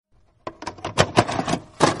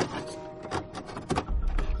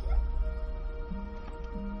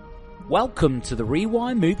Welcome to the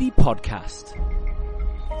Rewind Movie Podcast.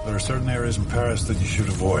 There are certain areas in Paris that you should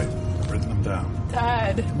avoid. I've written them down.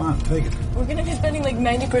 Dad. Come on, take it. We're gonna be spending like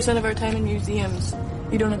 90% of our time in museums.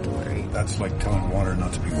 You don't have to worry. That's like telling water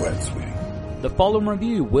not to be wet, sweetie. The following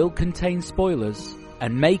review will contain spoilers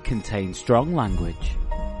and may contain strong language.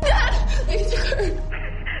 Dad! They took her!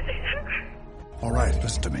 All right,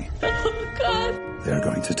 listen to me. Oh, God. They're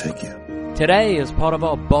going to take you. Today, as part of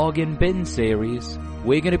our Bargain Bin series,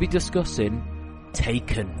 we're going to be discussing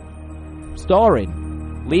Taken. Starring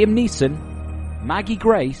Liam Neeson, Maggie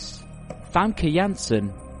Grace, Famke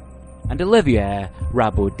Janssen, and Olivier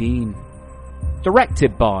Rabourdin.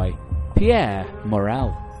 Directed by Pierre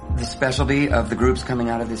Morel. The specialty of the groups coming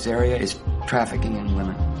out of this area is trafficking in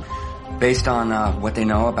women. Based on what they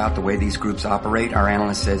know about the way these groups operate, our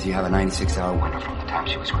analyst says you have a 96-hour window from the time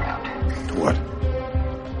she was grabbed. To what?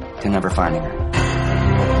 To never finding her.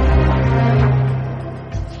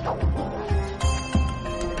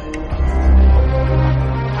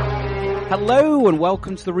 Hello and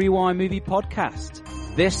welcome to the Rewind Movie Podcast.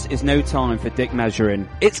 This is no time for dick measuring.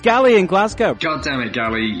 It's Gally in Glasgow. God damn it,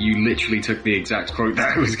 Gally, you literally took the exact quote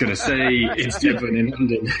that I was going to say. It's Devon in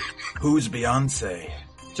London. Who's Beyonce?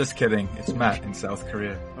 Just kidding, it's Matt in South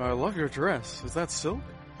Korea. I love your dress. Is that silk?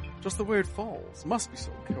 Just the way it falls. Must be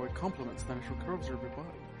silk. How it complements the natural curves of your body.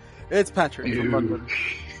 It's Patrick from London.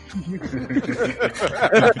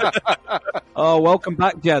 Oh, welcome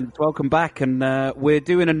back, gents. Welcome back. And we're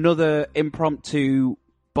doing another impromptu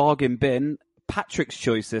bargain bin. Patrick's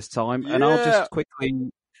choice this time. Yeah. And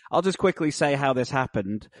I'll just quickly say how this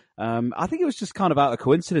happened. I think it was just kind of out of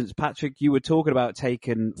coincidence. Patrick, you were talking about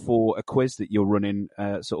Taken for a quiz that you're running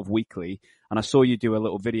sort of weekly. And I saw you do a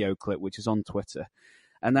little video clip, which is on Twitter.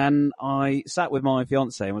 And then I sat with my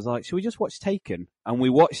fiance and was like, should we just watch Taken? And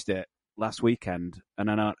we watched it last weekend. And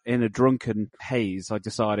then in a drunken haze, I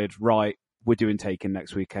decided, right, we're doing Taken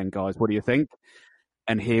next weekend, guys. What do you think?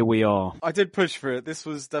 And here we are. I did push for it. This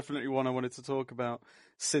was definitely one I wanted to talk about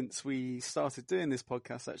since we started doing this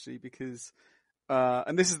podcast, actually, because,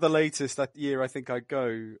 and this is the latest that year I think I'd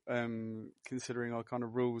go, considering our kind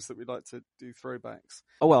of rules that we like to do throwbacks.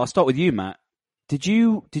 Oh, well, I'll start with you, Matt. Did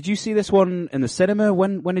you see this one in the cinema?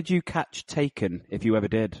 When did you catch Taken, if you ever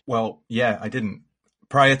did? Well, yeah, I didn't.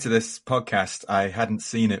 Prior to this podcast, I hadn't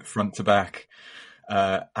seen it front to back.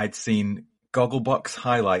 I'd seen Gogglebox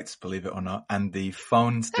highlights, believe it or not, and the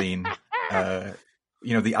phone scene, the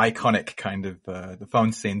iconic kind of the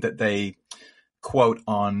phone scene that they quote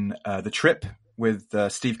on The Trip with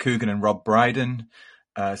Steve Coogan and Rob Brydon.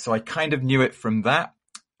 So I kind of knew it from that.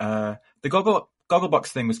 The Gogglebox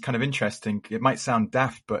thing was kind of interesting. It might sound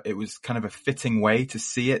daft, but it was kind of a fitting way to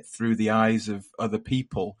see it through the eyes of other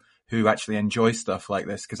people who actually enjoy stuff like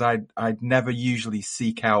this, because I'd never usually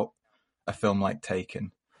seek out a film like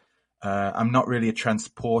Taken. I'm not really a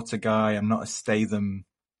transporter guy. I'm not a Statham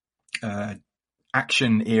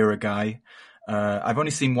action era guy. I've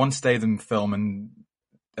only seen one Statham film, and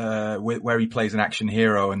where he plays an action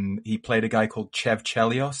hero, and he played a guy called Chev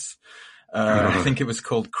Chelios. I think it was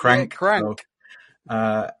called Crank. Yeah, Crank.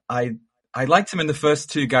 So, I liked him in the first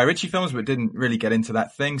two Guy Ritchie films, but didn't really get into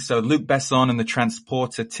that thing. So Luc Besson and the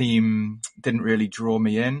Transporter team didn't really draw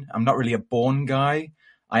me in. I'm not really a Bourne guy.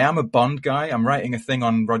 I am a Bond guy. I'm writing a thing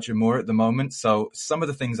on Roger Moore at the moment. So some of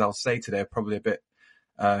the things I'll say today are probably a bit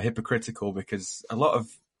hypocritical, because a lot of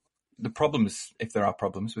the problems, if there are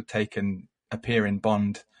problems, with Taken appear in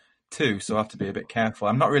Bond too. So I have to be a bit careful.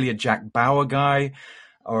 I'm not really a Jack Bauer guy.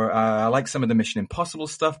 Or I like some of the Mission Impossible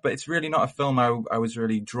stuff, but it's really not a film I was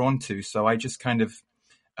really drawn to. So I just kind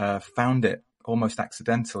of found it almost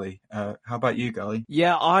accidentally. How about you, Gully?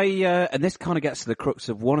 Yeah, and this kind of gets to the crux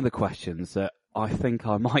of one of the questions that I think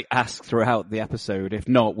I might ask throughout the episode. If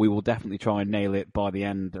not, we will definitely try and nail it by the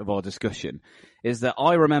end of our discussion. Is that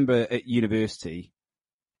I remember at university,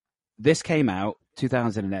 this came out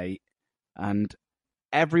 2008, and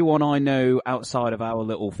everyone I know outside of our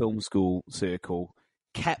little film school circle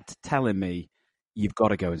kept telling me, you've got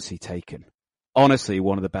to go and see Taken. Honestly,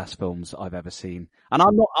 one of the best films I've ever seen. And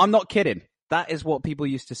I'm not kidding. That is what people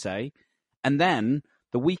used to say. And then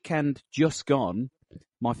the weekend just gone,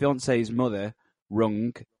 my fiance's mother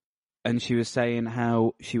rung, and she was saying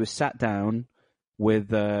how she was sat down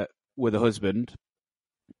with a husband,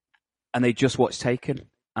 and they just watched Taken.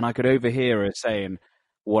 And I could overhear her saying,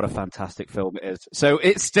 what a fantastic film it is. So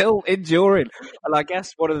it's still enduring. And I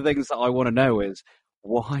guess one of the things that I want to know is,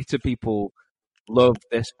 why do people love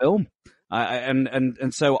this film?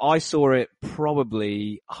 And so I saw it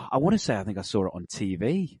probably, I want to say I think I saw it on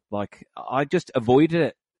TV. Like, I just avoided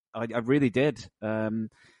it. I really did.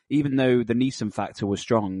 even though the Neeson factor was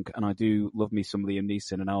strong, and I do love me some Liam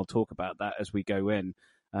Neeson, and I'll talk about that as we go in.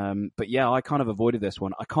 But yeah, I kind of avoided this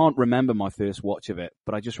one. I can't remember my first watch of it,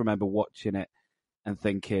 but I just remember watching it and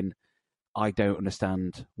thinking, I don't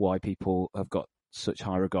understand why people have got such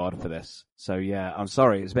high regard for this. So yeah, I'm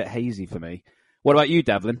sorry, it's a bit hazy for me. What about you,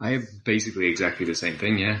 Devlin? I have basically exactly the same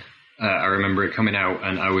thing, yeah. I remember it coming out,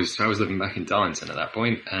 and I was living back in Darlington at that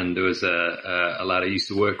point, and there was a lad I used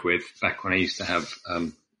to work with back when I used to have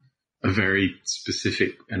a very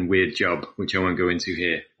specific and weird job, which I won't go into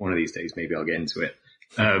here. One of these days, maybe I'll get into it.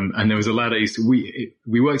 And there was a lad I used to,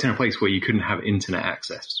 we worked in a place where you couldn't have internet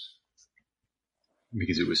access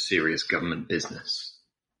because it was serious government business.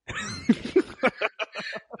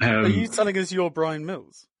 Are you telling us you're Brian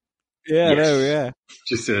Mills? Yeah, yes. no, yeah.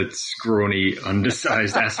 Just a scrawny,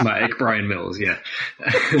 undersized, asthmatic Brian Mills, yeah.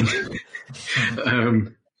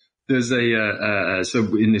 There's so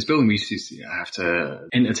in this building we used to have to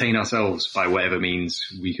entertain ourselves by whatever means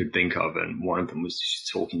we could think of, and one of them was just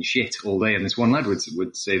talking shit all day. And this one lad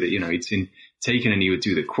would say that, he'd seen Taken and he would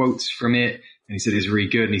do the quotes from it, and he said it's really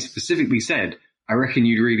good, and he specifically said, I reckon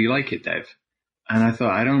you'd really like it, Dev. And I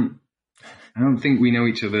thought, I don't think we know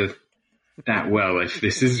each other that well. If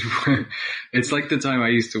this is, it's like the time I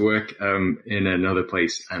used to work in another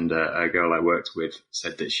place, and a girl I worked with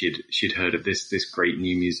said that she'd heard of this great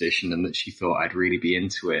new musician, and that she thought I'd really be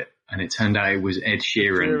into it. And it turned out it was Ed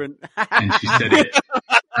Sheeran, and she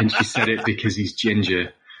said it because he's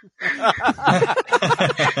ginger.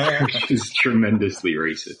 Which is tremendously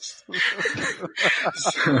racist.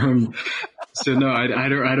 So no, I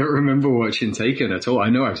don't remember watching Taken at all. I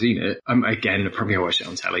know I've seen it. Again, probably I watched it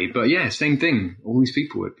on telly, but yeah, same thing. All these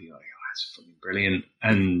people would be like, "Oh, that's fucking brilliant,"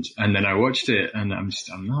 and then I watched it, and I'm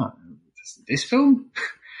not this film.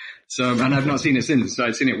 So, and I've not seen it since. So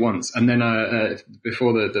I'd seen it once, and then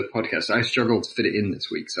before the podcast, I struggled to fit it in this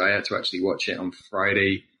week, so I had to actually watch it on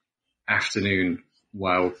Friday afternoon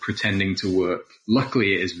while pretending to work.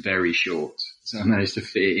 Luckily, it is very short, so I managed to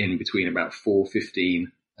fit it in between about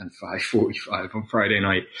 4:15 and 5:45 on Friday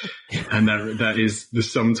night, and that is the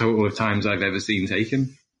sum total of times I've ever seen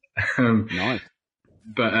Taken. Nice.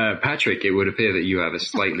 But Patrick, it would appear that you have a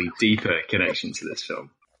slightly deeper connection to this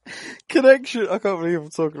film. connection. I can't believe I'm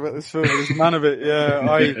talking about this film. This man of it.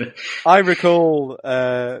 Yeah, I recall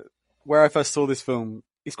where I first saw this film.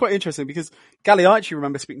 It's quite interesting because, Gally, I actually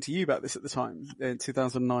remember speaking to you about this at the time, in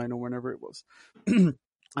 2009 or whenever it was.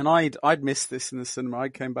 And I'd missed this in the cinema. I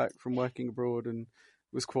came back from working abroad and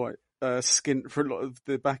was quite skint for a lot of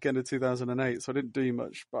the back end of 2008, so I didn't do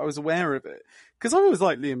much. But I was aware of it because I always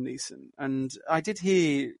liked Liam Neeson, and I did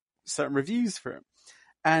hear certain reviews for him.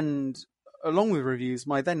 And along with reviews,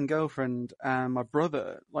 my then girlfriend and my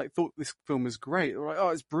brother thought this film was great. They were like, "Oh,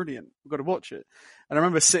 it's brilliant. We've got to watch it." And I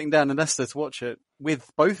remember sitting down in Leicester to watch it with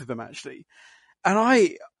both of them actually, and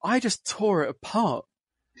I just tore it apart.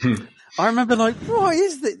 I remember what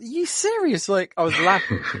is that? Are you serious? I was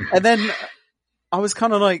laughing, and then I was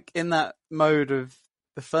kind of in that mode of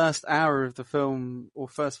the first hour of the film, or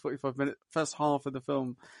first 45 minutes, first half of the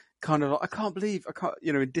film, kind of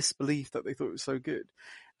in disbelief that they thought it was so good.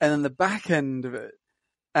 And then the back end of it,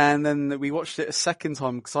 and then we watched it a second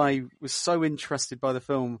time because I was so interested by the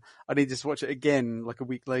film, I needed to watch it again a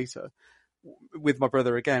week later with my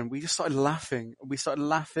brother again. We just started laughing. We started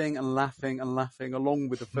laughing and laughing and laughing along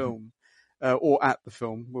with the film, or at the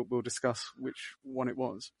film. We'll discuss which one it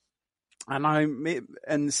was.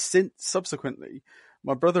 And since subsequently,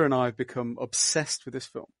 my brother and I have become obsessed with this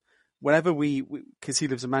film. Whenever because he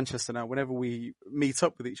lives in Manchester now, whenever we meet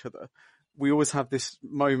up with each other, we always have this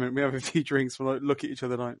moment. We have a few drinks. We'll look at each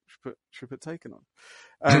other should put Taken on.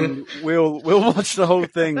 And we'll watch the whole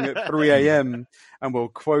thing at 3 a.m. and we'll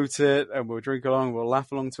quote it and we'll drink along. We'll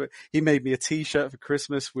laugh along to it. He made me a T-shirt for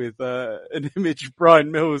Christmas with an image of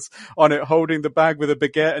Brian Mills on it, holding the bag with a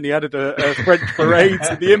baguette, and he added a French parade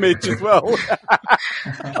to the image as well.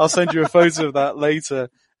 I'll send you a photo of that later.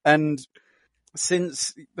 And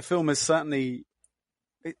since the film has certainly,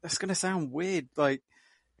 it's going to sound weird,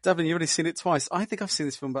 Devlin, you've only seen it twice. I think I've seen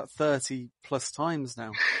this film about 30 plus times now.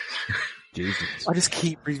 Jesus. I just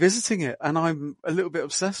keep revisiting it, and I'm a little bit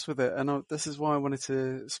obsessed with it, and this is why I wanted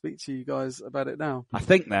to speak to you guys about it now. I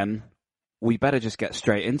think then we better just get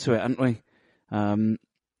straight into it, hadn't we?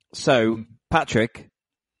 So, Patrick,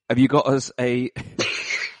 have you got us I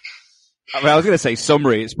was going to say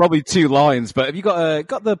summary. It's probably 2 lines, but have you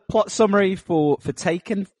got the plot summary for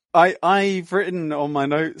Taken? I've written on my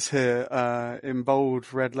notes here, in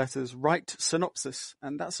bold red letters, write synopsis,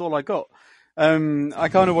 and that's all I got. I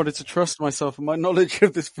kind of wanted to trust myself and my knowledge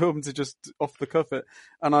of this film to just off the cuff it.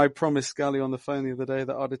 And I promised Scally on the phone the other day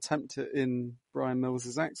that I'd attempt it in Brian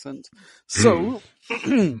Mills's accent. So,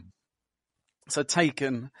 so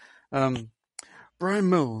Taken, Brian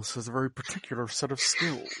Mills has a very particular set of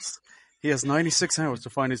skills. He has 96 hours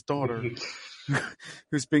to find his daughter,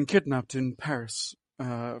 who's been kidnapped in Paris,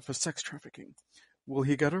 for sex trafficking. Will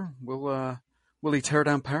he get her? Will he tear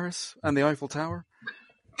down Paris and the Eiffel Tower?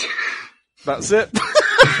 That's it.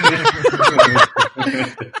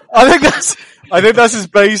 I think that's as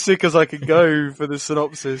basic as I can go for the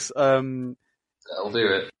synopsis. That'll do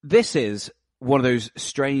it. This is one of those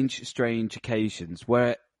strange occasions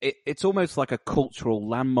where it's almost like a cultural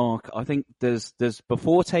landmark. I think there's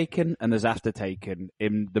before Taken and there's after Taken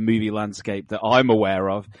in the movie landscape that I'm aware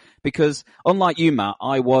of. Because unlike you, Matt,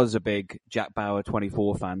 I was a big Jack Bauer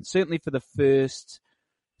 24 fan. Certainly for the first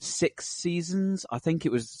 6 seasons. I think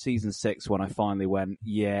it was season 6 when I finally went,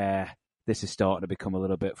 yeah, this is starting to become a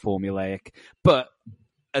little bit formulaic. But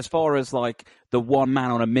as far as like the one man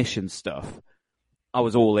on a mission stuff, I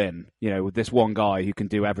was all in, with this one guy who can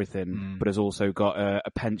do everything, but has also got a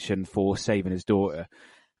penchant for saving his daughter.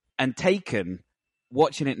 And Taken,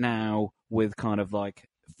 watching it now with kind of like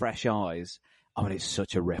fresh eyes, I mean, it's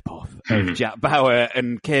such a rip-off of Jack Bauer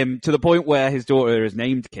and Kim, to the point where his daughter is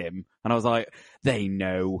named Kim. And I was like, they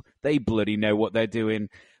bloody know what they're doing.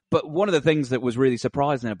 But one of the things that was really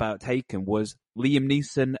surprising about Taken was Liam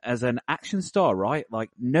Neeson as an action star, right?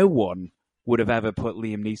 Like, no one would have ever put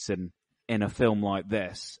Liam Neeson in a film like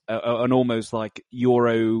this, an almost like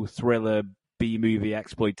Euro thriller B-movie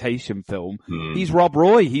exploitation film. He's Rob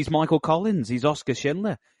Roy, he's Michael Collins, he's Oscar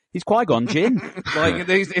Schindler, he's Qui-Gon Jinn. Like,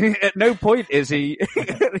 at no point is he, you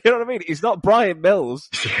know what I mean? He's not Brian Mills.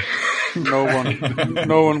 No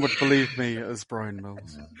one would believe me as Brian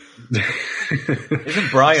Mills.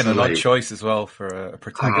 Isn't Brian an odd choice as well for a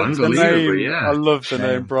protagonist? I love the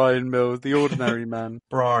name Brian Mills, the ordinary man.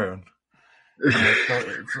 Brian.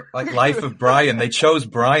 It's like Life of Brian. They chose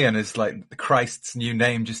Brian as like Christ's new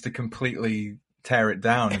name just to completely tear it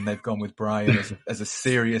down, and they've gone with Brian as a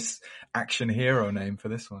serious action hero name for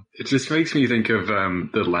this one. It just makes me think of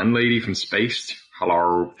the landlady from Spaced.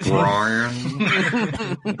 Hello, Brian.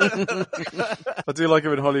 I do like it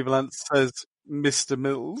when Holly Valance says Mr.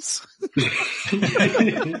 Mills.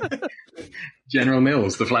 General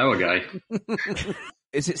Mills, the flower guy.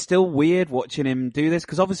 Is it still weird watching him do this?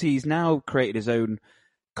 Because obviously he's now created his own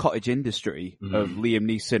cottage industry of Liam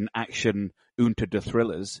Neeson action unter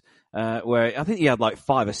thrillers, where I think he had like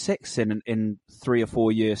 5 or 6 in 3 or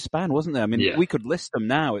 4 year span, wasn't there? I mean, we could list them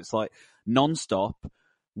now. It's like Non-Stop,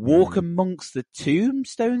 Walk Amongst the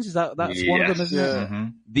Tombstones. That's one of them, isn't it?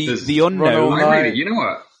 Mm-hmm. The Unknown. You know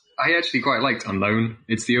what? I actually quite liked Unknown.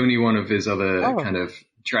 It's the only one of his other kind of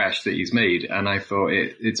trash that he's made, and I thought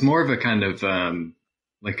it's more of a kind of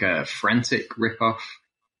like a frantic rip-off.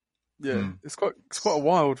 Yeah, it's quite a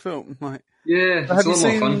wild film. Like, yeah, it's a lot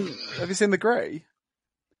more fun. Have you seen The Grey?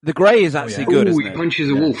 The Grey is actually good. He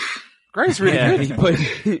punches a wolf. Grey's really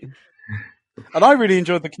good. And I really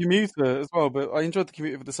enjoyed The Commuter as well, but I enjoyed The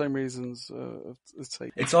Commuter for the same reasons as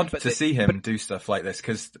Taken. It's odd to see him do stuff like this,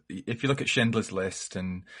 because if you look at Schindler's List,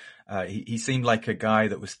 and he seemed like a guy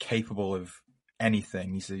that was capable of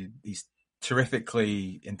anything. He's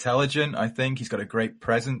terrifically intelligent, I think. He's got a great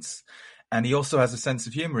presence. And he also has a sense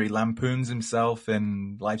of humor. He lampoons himself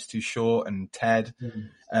in Life's Too Short and Ted.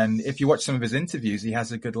 And if you watch some of his interviews, he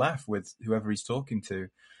has a good laugh with whoever he's talking to.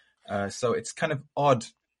 So it's kind of odd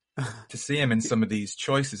to see him in some of these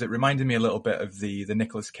choices. It reminded me a little bit of the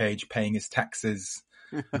Nicolas Cage paying his taxes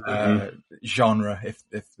genre,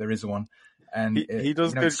 if there is one. And he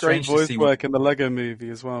does great voice work in the Lego Movie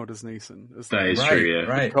as well, does Neeson? That is true, yeah.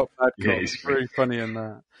 Right. Cop, bad cop. He's very funny in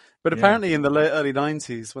that. But apparently in the early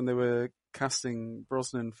 90s, when they were casting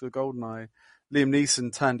Brosnan for GoldenEye, Liam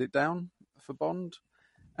Neeson turned it down for Bond.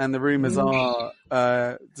 And the rumours are,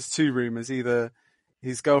 there's 2 rumours. Either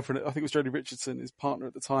his girlfriend, I think it was Jodie Richardson, his partner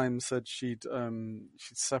at the time, said she'd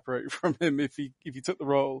separate from him if he took the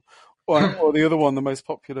role. Or the other one, the most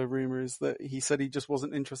popular rumour, is that he said he just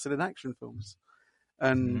wasn't interested in action films.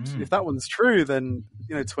 And if that one's true, then,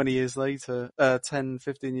 20 years later, 10,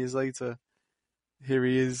 15 years later, here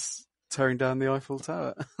he is tearing down the Eiffel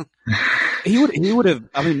Tower. He would have,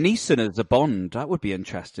 I mean, Neeson as a Bond, that would be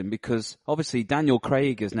interesting, because obviously Daniel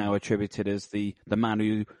Craig is now attributed as the man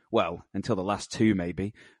who, well, until the last 2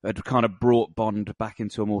 maybe, had kind of brought Bond back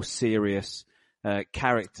into a more serious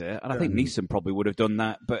character, and I think Neeson probably would have done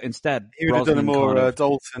that, but instead he would have done a more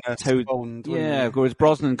Dalton-esque Bond. Yeah, whereas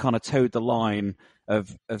Brosnan kind of towed the line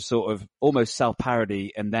of sort of almost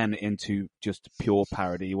self-parody and then into just pure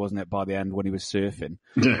parody, wasn't it, by the end when he was surfing?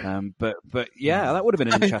 But yeah, that would have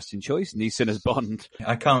been an interesting choice, Neeson as Bond.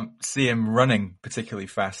 I can't see him running particularly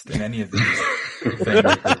fast in any of these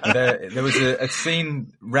things. There was a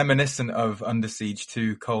scene reminiscent of Under Siege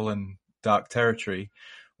 2: Dark Territory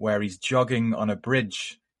where he's jogging on a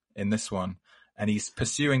bridge in this one and he's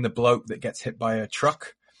pursuing the bloke that gets hit by a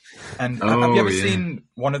truck. And have you ever seen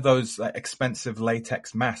one of those expensive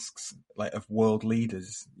latex masks, like of world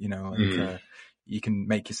leaders? You know, like, you can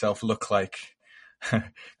make yourself look like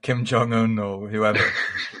Kim Jong-un or whoever.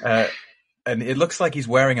 And it looks like he's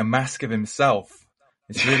wearing a mask of himself.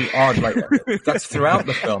 It's really odd. Like that's throughout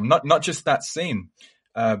the film, not just that scene.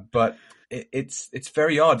 But it's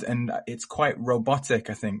very odd and it's quite robotic.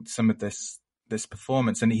 I think some of this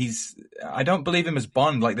performance, and I don't believe him as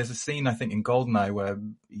Bond. Like there's a scene I think in GoldenEye where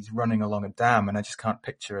he's running along a dam and I just can't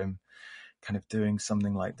picture him kind of doing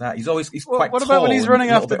something like that. He's quite what tall. About when he's running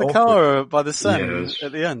after the awkward. car by the Seine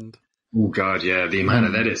at the end? Oh God, yeah, the amount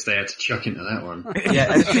of edits they had to chuck into that one. Yeah,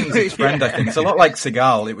 editing's his friend, I think. It's a lot like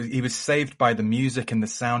Seagal. He was saved by the music and the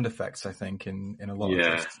sound effects, I think, in a lot of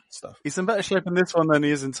this stuff. He's in better shape in this one than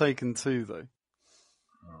he is in Taken 2, though.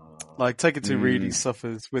 Like, Taken 2 really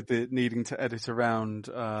suffers with it needing to edit around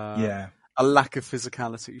a lack of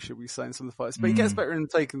physicality, should we say, in some of the fights. But he gets better in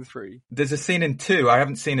Taken 3. There's a scene in 2. I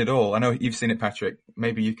haven't seen it all. I know you've seen it, Patrick.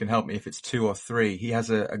 Maybe you can help me if it's 2 or 3. He has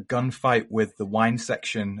a gunfight with the wine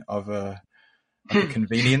section of a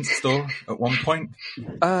convenience store at one point. He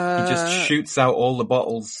just shoots out all the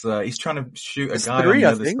bottles. He's trying to shoot a guy 3, on the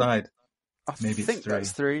other side. Maybe think it's 3.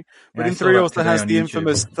 That's 3. But in 3 also has the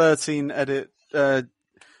infamous 13 edit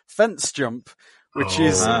fence jump, which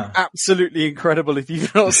is absolutely incredible. If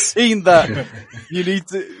you've not seen that, you need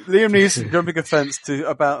to. Liam Neeson jumping a fence to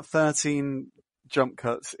about 13 jump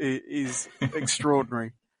cuts is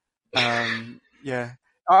extraordinary. Yeah.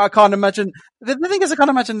 I can't imagine. The thing is, I can't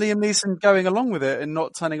imagine Liam Neeson going along with it and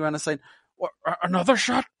not turning around and saying, "What? Another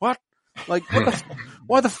shot? What? Like,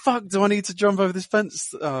 why the fuck do I need to jump over this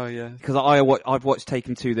fence?" Oh yeah, because I've watched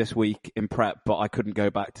Taken 2 this week in prep, but I couldn't go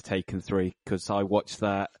back to Taken 3 because I watched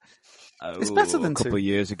that. It's better than a couple 2. of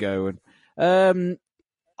years ago, and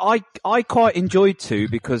I quite enjoyed 2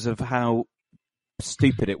 because of how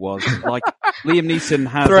stupid it was. Like Liam Neeson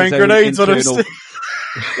has throwing his grenades own on internal... him.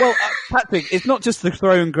 Well, Patrick, it's not just the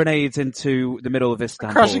throwing grenades into the middle of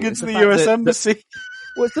Istanbul. Crashing into the US embassy.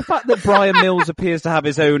 Well, it's the fact that Brian Mills appears to have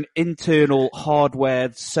his own internal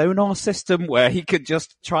hardwired sonar system where he could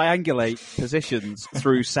just triangulate positions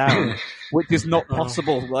through sound, which is not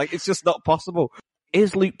possible. Like, it's just not possible.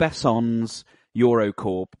 Is Luc Besson's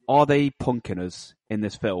Eurocorp, are they punking us in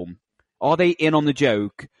this film? Are they in on the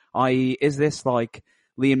joke? I.e., is this like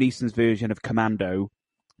Liam Neeson's version of Commando,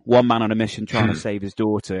 one man on a mission trying to save his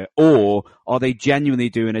daughter? Or are they genuinely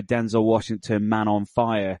doing a Denzel Washington Man on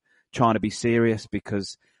Fire, trying to be serious?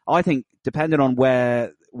 Because I think depending on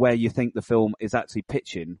where you think the film is actually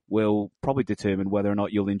pitching will probably determine whether or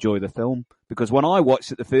not you'll enjoy the film. Because when I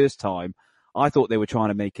watched it the first time, I thought they were trying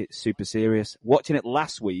to make it super serious. Watching it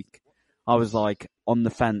last week, I was like on the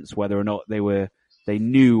fence whether or not they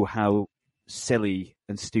knew how silly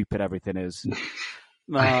and stupid everything is.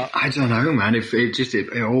 I don't know, man. If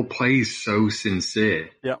it all plays so sincere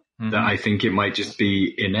that I think it might just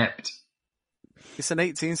be inept. It's an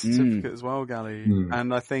 18 certificate as well, Gally,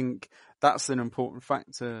 and I think that's an important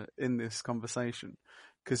factor in this conversation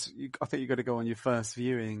because I think you've got to go on your first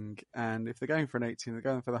viewing, and if they're going for an 18, they're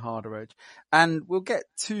going for the harder edge. And we'll get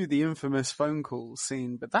to the infamous phone call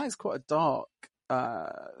scene, but that is quite a dark,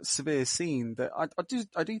 severe scene that I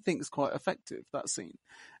do think is quite effective, that scene.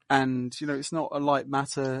 And, you know, it's not a light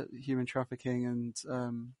matter, human trafficking, and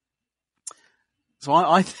so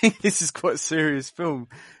I think this is quite a serious film,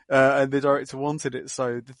 and the director wanted it.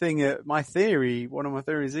 So the thing, one of my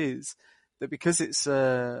theories is that because it's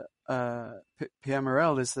Pierre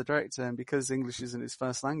Morel is the director, and because English isn't his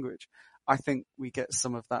first language, I think we get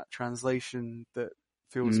some of that translation that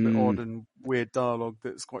feels a bit odd and weird dialogue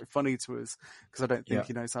that's quite funny to us, because I don't think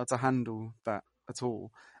he knows how to handle that at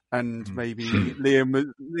all. And maybe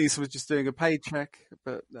Liam Neeson was just doing a paycheck,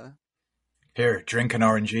 but here, drink an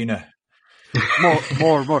Orangina.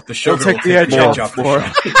 More. The sugar will take the edge off.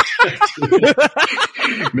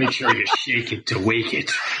 Make sure you shake it to wake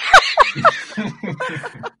it.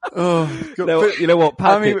 You know what,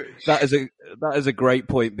 Patrick? That is a great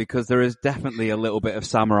point, because there is definitely a little bit of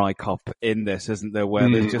Samurai Cop in this, isn't there?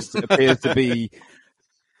 Where there just appears to be.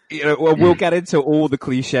 You know, well, we'll get into all the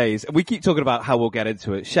cliches. We keep talking about how we'll get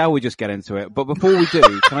into it. Shall we just get into it? But before we do,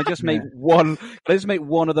 can I just make one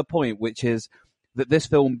other point, which is that this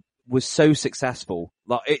film was so successful.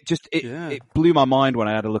 Like it blew my mind when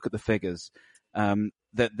I had a look at the figures.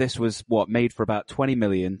 That this was made for about 20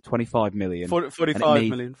 million, 25 million. 45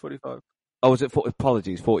 million. Oh, was it?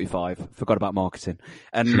 Apologies, 45. Forgot about marketing.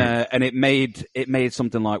 And and it made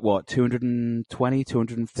something like 220,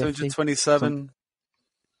 250? 227.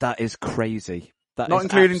 That is crazy. Not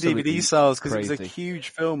including DVD sales, because it was a huge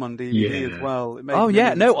film on DVD as well.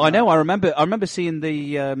 I know. I remember seeing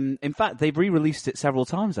the. In fact, they've re-released it several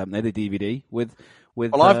times, haven't they? The DVD with.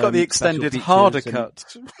 Well, I've got the extended harder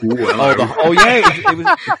cut. It was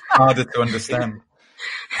harder to understand.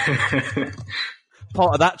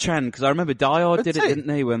 Part of that trend, because I remember Die Hard did it, didn't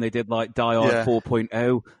they? When they did like Die Hard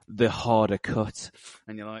 4.0, the harder cut,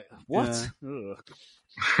 and you're like, what?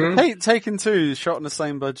 Yeah. Taken 2, shot on the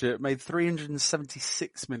same budget, made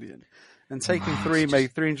 376 million, and Taken 3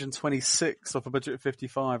 made 326 off a budget of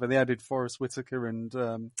 55, and they added Forrest Whitaker and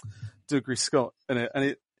Dougray Scott in it, and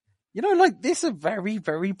it. These are very,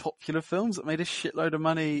 very popular films that made a shitload of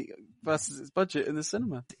money versus its budget in the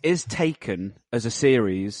cinema. Is Taken, as a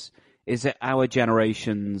series, is it our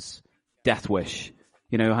generation's Death Wish?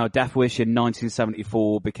 You know, how Death Wish in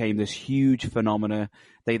 1974 became this huge phenomena.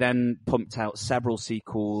 They then pumped out several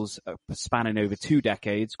sequels spanning over 2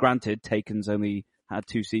 decades. Granted, Taken's only had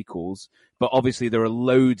 2 sequels, but obviously there are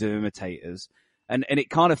loads of imitators. And it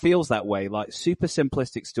kind of feels that way, like super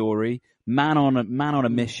simplistic story, man on a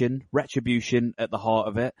mission, retribution at the heart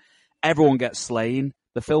of it. Everyone gets slain.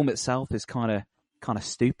 The film itself is kind of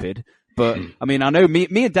stupid, but I mean, I know me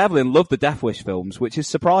and Devlin love the Death Wish films, which is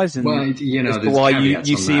surprising. Well, as to why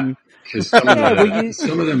you seem because some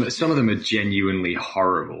of them are genuinely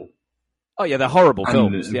horrible. Oh yeah, they're horrible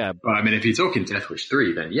films. Yeah, but I mean, if you're talking Death Wish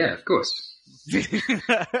 3, then yeah, of course.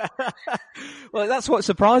 Well, that's what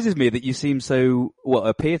surprises me, that you seem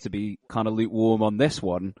appear to be kind of lukewarm on this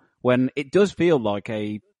one, when it does feel like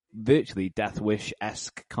a virtually Death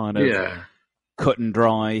Wish-esque kind of cut and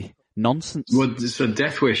dry nonsense. Well, so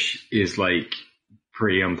Death Wish is like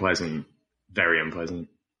pretty unpleasant, very unpleasant,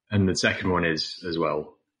 and the second one is as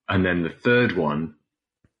well, and then the third one,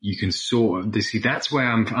 you can sort of see. That's where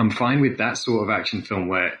I'm fine with that sort of action film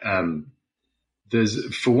where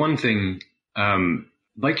there's, for one thing.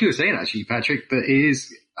 Like you were saying, actually, Patrick, that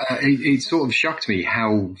it sort of shocked me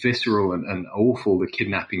how visceral and awful the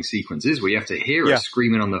kidnapping sequence is, where you have to hear her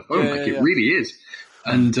screaming on the phone. It really is.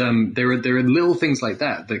 And there are little things like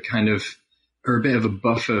that kind of are a bit of a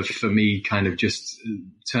buffer for me, kind of just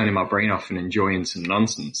turning my brain off and enjoying some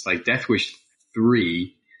nonsense. Like Death Wish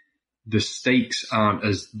 3, the stakes aren't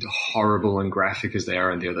as horrible and graphic as they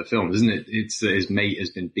are in the other films, isn't it? It's that his mate has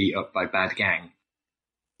been beat up by bad gang.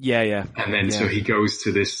 Yeah. And then so he goes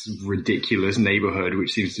to this ridiculous neighborhood,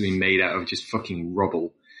 which seems to be made out of just fucking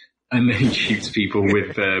rubble. And then he shoots people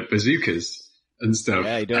with bazookas and stuff.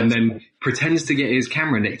 Yeah, he does. And then pretends to get his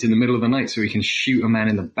camera nicked in the middle of the night so he can shoot a man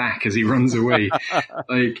in the back as he runs away.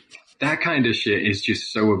 Like, that kind of shit is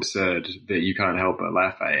just so absurd that you can't help but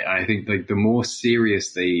laugh at it. I think like the more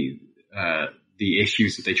serious the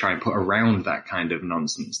issues that they try and put around that kind of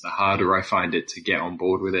nonsense, the harder I find it to get on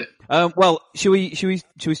board with it. Well, should we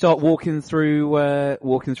start walking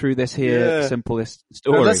through this here simplest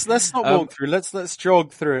story? No, let's not walk through. Let's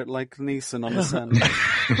jog through it like Neeson on the sand.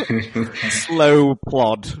 Slow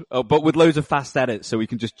plod, but with loads of fast edits, so we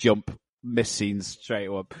can just jump miss scenes straight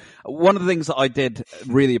up. One of the things that I did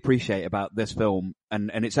really appreciate about this film, and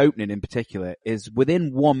its opening in particular, is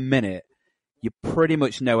within 1 minute, you pretty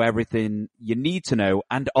much know everything you need to know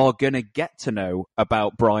and are going to get to know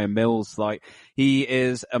about Bryan Mills. Like, he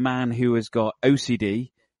is a man who has got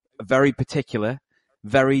OCD, very particular,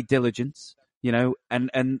 very diligent,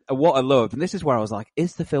 and what I loved, and this is where I was like,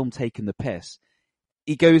 is the film taking the piss?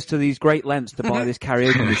 He goes to these great lengths to buy this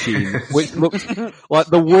karaoke machine, which looks like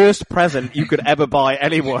the worst present you could ever buy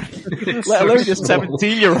anyone, let alone just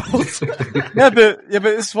 17-year-olds. yeah, but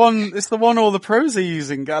it's the one all the pros are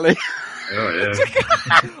using, Gally.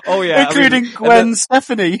 Oh yeah. Including Gwen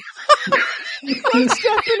Stefani. Gwen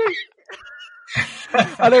Stefani.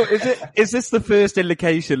 I know. Is this the first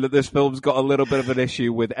indication that this film's got a little bit of an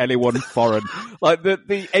issue with anyone foreign? Like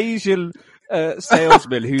the Asian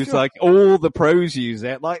salesman who's like, all the pros use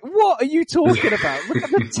it. Like, what are you talking about? Look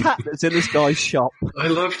at the tap that's in this guy's shop. I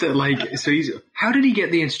love that. How did he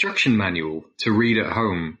get the instruction manual to read at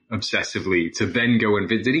home obsessively to then go and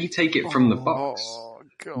did he take it from the box?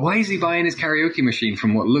 God. Why is he buying his karaoke machine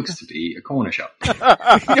from what looks to be a corner shop?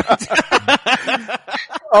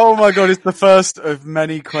 Oh my God, it's the first of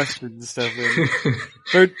many questions, Devin.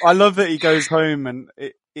 But I love that he goes home and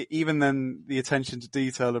even then, the attention to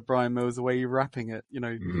detail of Brian Mills, the way you're rapping it,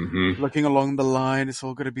 Mm-hmm. looking along the line, it's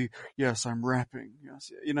all going to be, yes, I'm rapping.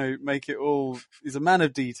 Yes, make it all. He's a man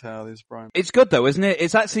of detail, is Brian. It's good though, isn't it?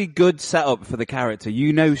 It's actually good setup for the character.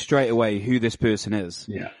 You know straight away who this person is.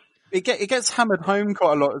 Yeah. It gets hammered home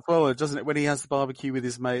quite a lot as well, doesn't it? When he has the barbecue with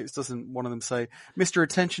his mates, doesn't one of them say, "Mr.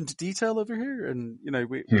 Attention to Detail over here"? And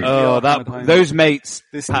we are hammered home. Those mates,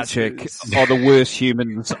 This Patrick, is- are the worst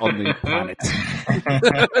humans on the planet.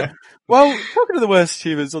 Well, talking to the worst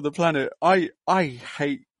humans on the planet, I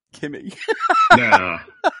hate Kimmy. No.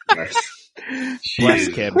 Yes. She Bless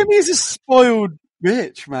is- Kim. Kimmy's a spoiled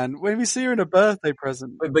bitch, man. When we see her in a birthday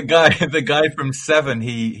present, The guy from Seven,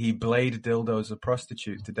 he blade dildos a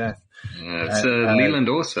prostitute to death. Yeah, it's Leland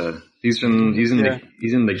Orser. He's in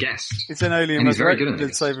the guest. it's an Alien And he's very good Resurrected at and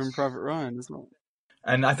this. Saving Private Ryan, isn't it?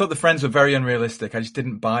 And I thought the friends were very unrealistic. I just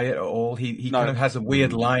didn't buy it at all. He No. kind of has a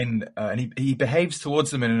weird line, and he behaves towards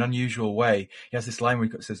them in an unusual way. He has this line where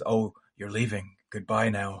he says, "Oh, you're leaving. Goodbye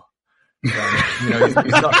now." He's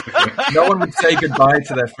not, no one would say goodbye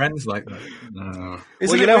to their friends like that. No.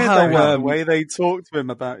 Isn't you it know weird, how, though, the way they talk to him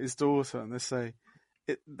about his daughter, and they say,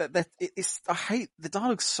 I hate the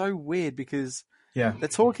dialogue's so weird because Yeah. they're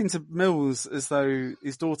talking to Mills as though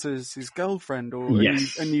his daughter's his girlfriend or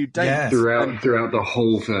Yes. a new date. Yes. Throughout the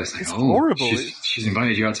whole first, It's horrible. She's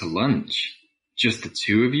invited you out to lunch. Just the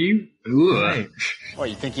two of you? Ugh. Right. What,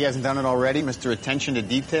 you think he hasn't done it already, Mr. Attention to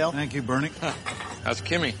Detail? Thank you, Bernie. How's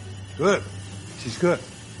Kimmy? Good. She's good.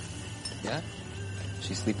 Yeah?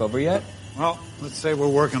 She sleep over yet? Well, let's say we're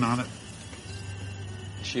working on it.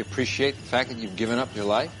 Does she appreciate the fact that you've given up your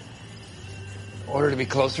life in order to be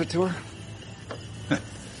closer to her?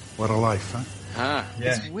 What a life, huh? Huh?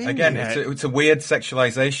 Yeah. It's weird. Again, it's a weird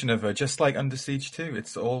sexualization of her, just like Under Siege 2.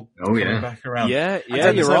 It's all coming back around. Yeah, I yeah,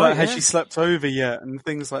 don't you're say, right. like, has yeah. she slept over yet and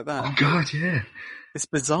things like that. Oh God, yeah. It's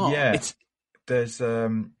bizarre. Yeah. There's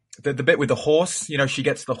the bit with the horse. She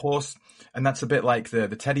gets the horse, and that's a bit like the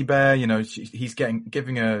teddy bear. He's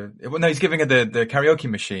giving her the karaoke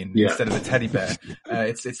machine instead of the teddy bear.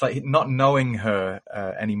 It's like not knowing her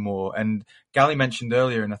anymore. And Gally mentioned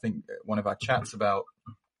earlier, and I think one of our chats about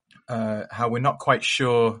how we're not quite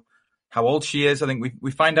sure how old she is. I think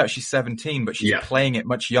we find out she's 17, but she's playing it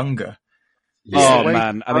much younger. Oh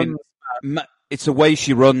man, I mean, it's the way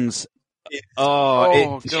she runs.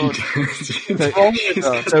 God. What's wrong with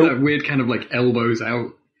her? that weird kind of like elbows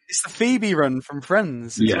out. It's the Phoebe run from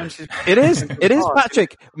Friends. It's Yeah. when she's- It is,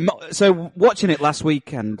 Patrick. So watching it last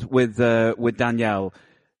weekend with Danielle,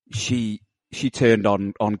 she turned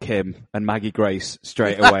on Kim and Maggie Grace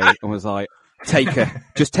straight away and was like, "Take her,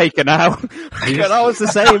 just take her now." And I was the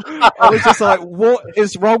same. I was just like, "What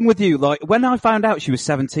is wrong with you?" Like when I found out she was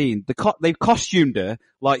 17, they've costumed her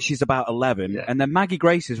like she's about 11, and then Maggie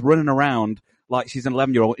Grace is running around like she's an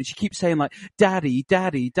 11-year-old, and she keeps saying like, "Daddy,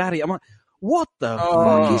 Daddy, Daddy." I'm like, "What the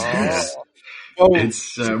fuck is this?" Well,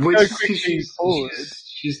 It's to go quickly she's forward.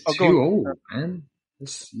 she's Oh, too go on. old, man.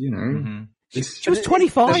 It's Mhm. She was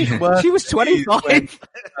 25. She was 25.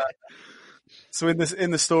 So in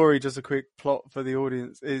the story, just a quick plot for the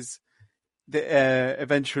audience is that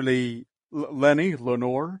eventually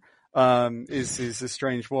Lenore is his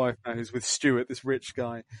estranged wife now, who's with Stuart, this rich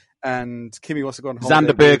guy, and Kimmy wants to go on holiday. Xander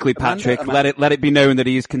with Berkeley, Amanda. Patrick. Let it be known that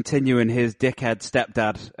he is continuing his dickhead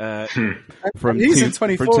stepdad from He's in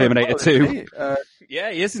 24 from Terminator as well, 2. isn't he?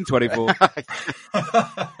 Yeah, he is in 24.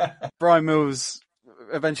 Brian Mills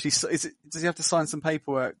eventually does he have to sign some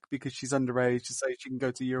paperwork because she's underage to say she can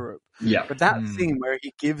go to Europe? Yeah. But that scene where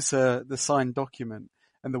he gives her the signed document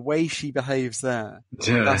and the way she behaves there,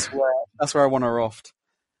 that's where I want her offed.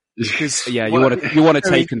 Because Yeah, you want to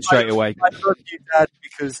take him straight away. I love you, Dad,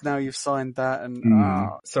 because now you've signed that, and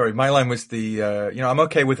Sorry, my line was I'm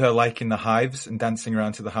okay with her liking the hives and dancing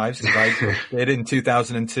around to the hives because I did in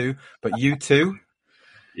 2002, but you too?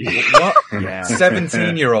 What? Yeah.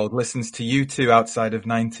 17-year-old listens to U2 outside of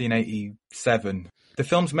 1987. The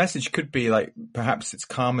film's message could be like, perhaps it's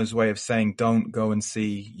Karma's way of saying, don't go and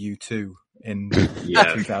see U2 in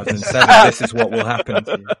 2007. This is what will happen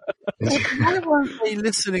to you. why weren't they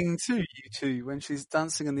listening to you two when she's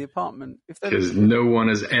dancing in the apartment? Because no one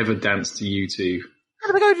has ever danced to you two.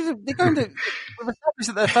 They're going to we've established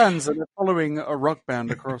that they're fans and they're following a rock band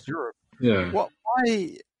across Europe. Yeah.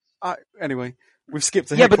 Why? Anyway, we've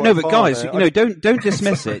skipped ahead. Yeah, but quite no, but far guys, there. don't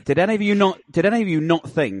dismiss it. Did any of you not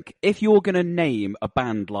think if you're going to name a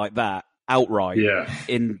band like that outright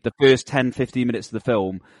in the first 10, 15 minutes of the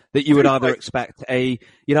film, that you would either expect a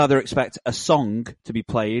song to be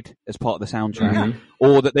played as part of the soundtrack,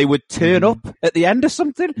 or that they would turn up at the end or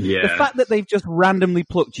something? Yeah. The fact that they've just randomly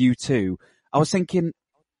plucked U2, I was thinking,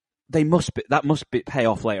 that must pay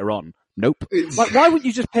off later on. Nope. Like, why wouldn't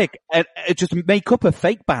you just pick just make up a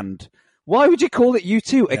fake band? Why would you call it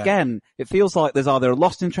U2? Yeah. Again, it feels like there's either a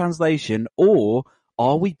lost in translation or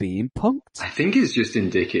are we being punked? I think it's just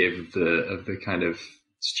indicative of the kind of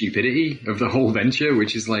stupidity of the whole venture,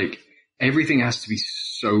 which is like everything has to be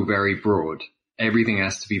so very broad. Everything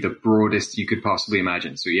has to be the broadest you could possibly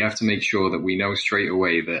imagine. So you have to make sure that we know straight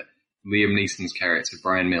away that Liam Neeson's character,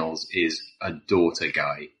 Brian Mills, is a daughter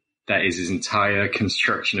guy. That is his entire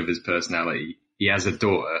construction of his personality. He has a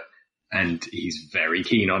daughter and he's very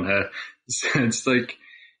keen on her. So it's like,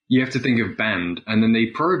 you have to think of band, and then they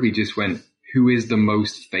probably just went, who is the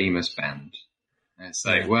most famous band? And it's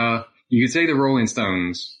like, well, you could say the Rolling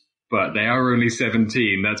Stones, but they are only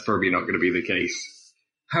 17. That's probably not going to be the case.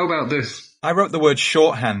 How about this? I wrote the word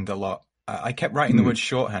shorthand a lot. I kept writing the word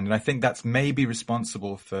shorthand, and I think that's maybe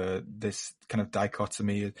responsible for this kind of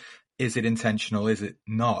dichotomy. Is it intentional? Is it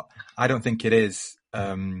not? I don't think it is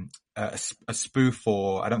a spoof,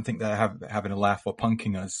 or I don't think they're having a laugh or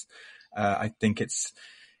punking us. I think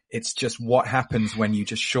it's just what happens when you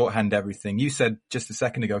just shorthand everything. You said just a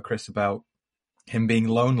second ago, Chris, about him being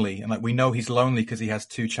lonely, and like we know he's lonely because he has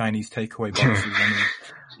 2 Chinese takeaway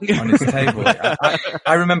boxes on his table.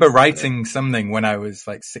 I remember writing something when I was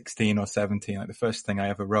like 16 or 17, like the first thing I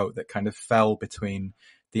ever wrote that kind of fell between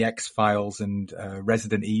the X-Files and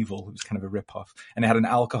Resident Evil. It was kind of a rip-off, and it had an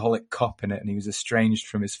alcoholic cop in it, and he was estranged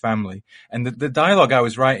from his family. And the dialogue I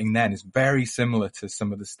was writing then is very similar to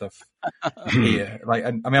some of the stuff here. Like,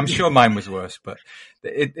 I mean, I'm sure mine was worse, but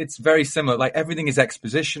it's very similar. Like, everything is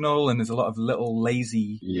expositional, and there's a lot of little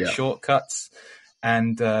lazy shortcuts,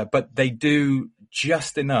 and but they do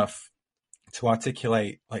just enough to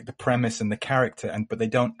articulate like the premise and the character, but they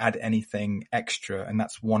don't add anything extra, and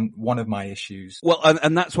that's one of my issues. Well,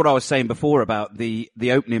 and that's what I was saying before about the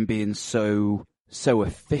opening being so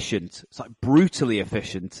efficient. It's like brutally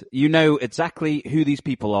efficient. You know exactly who these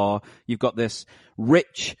people are. You've got this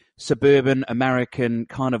rich suburban American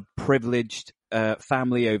kind of privileged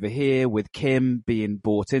family over here with Kim being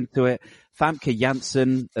bought into it. Famke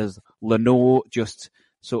Janssen as Lenore, just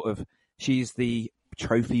sort of, she's the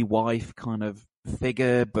trophy wife kind of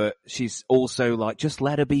figure, but she's also like, just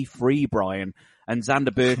let her be free, Brian. And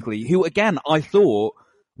Xander Berkeley, who again, I thought,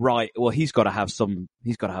 right, well, he's got to have something,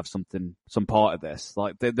 some part of this.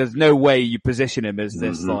 Like, there's no way you position him as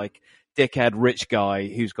this like dickhead rich guy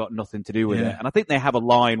who's got nothing to do with it. And I think they have a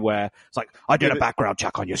line where it's like, I did a background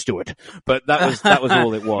check on your steward, but that was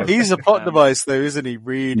all it was. He's a plot device though, isn't he,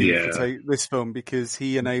 really, for this film, because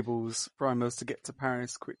he enables Brian Mills to get to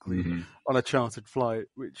Paris quickly on a chartered flight,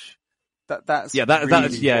 which that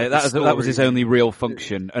was his only real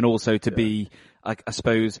function, and also to be, I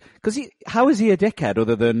suppose, because how is he a dickhead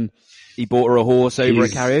other than he bought her a horse over a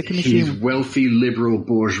karaoke machine? He's wealthy liberal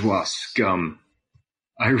bourgeois scum.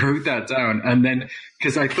 I wrote that down, and then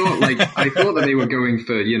because I thought that they were going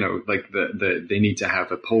for, you know, like they need to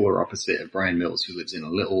have a polar opposite of Brian Mills, who lives in a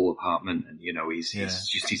little apartment, and you know he's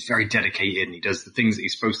very dedicated, and he does the things that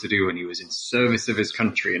he's supposed to do, and he was in service of his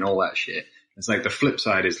country and all that shit. It's like the flip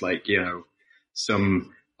side is like, you know,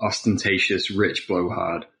 some ostentatious rich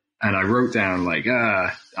blowhard. And I wrote down like,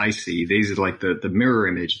 I see. These are like the mirror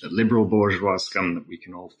image, the liberal bourgeois scum that we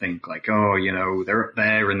can all think like, oh, you know, they're up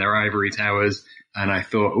there in their ivory towers. And I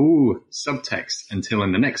thought, ooh, subtext, until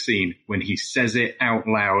in the next scene when he says it out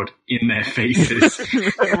loud in their faces.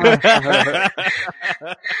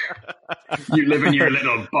 You live in your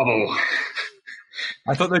little bubble.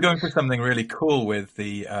 I thought they were going for something really cool with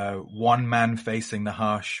the one man facing the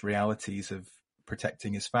harsh realities of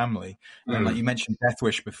protecting his family. And like you mentioned Death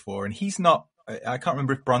Wish before, and he's not, I can't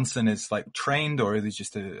remember if Bronson is like trained or is he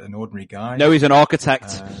just an ordinary guy. No, he's an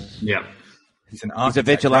architect. He's an architect. He's a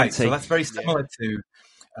vigilante. Right. So that's very similar to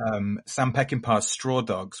Sam Peckinpah's Straw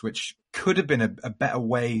Dogs, which could have been a better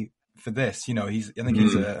way for this. You know, I think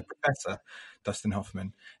he's a professor, Dustin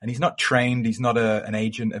Hoffman, and he's not trained. He's not an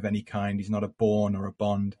agent of any kind. He's not a Bourne or a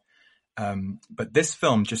Bond. But this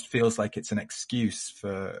film just feels like it's an excuse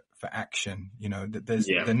for action. You know,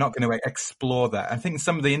 they're not going to explore that. I think in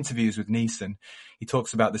some of the interviews with Neeson, he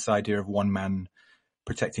talks about this idea of one man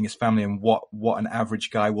protecting his family and what an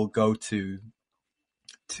average guy will go to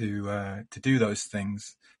do those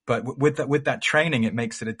things. But with that training, it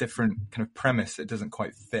makes it a different kind of premise. It doesn't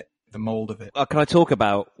quite fit the mold of it. Can I talk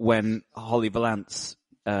about when Holly Valance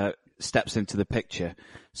steps into the picture?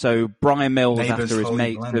 So Brian Mills, Neighbours, after his Holly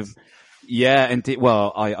mates Valance. have, yeah, indeed.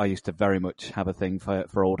 Well, I used to very much have a thing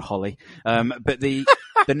for old Holly. But the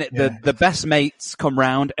best mates come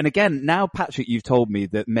round, and again, now Patrick, you've told me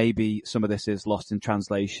that maybe some of this is lost in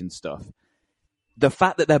translation stuff. The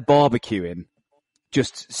fact that they're barbecuing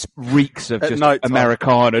just reeks of At just night time.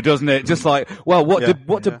 Americana, doesn't it? Just like, well, what Yeah,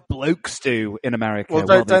 do blokes do in America? Well,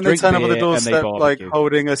 don't they drink turn up at the beer and they doorstep like barbecue.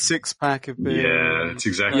 holding a 6-pack of beer? Yeah, it's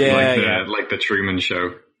exactly Yeah, like the Truman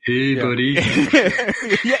Show. Hey, Yeah. buddy.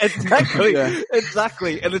 Yeah, exactly. Yeah.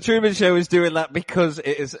 Exactly. And the Truman Show is doing that because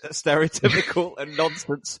it is stereotypical and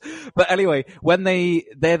nonsense. But anyway, when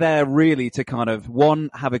they're there really to kind of, one,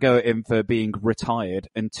 have a go at him for being retired,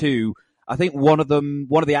 and two, I think one of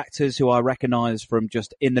the actors who I recognize from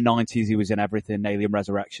just in the 90s, he was in everything, Alien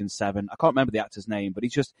Resurrection 7. I can't remember the actor's name, but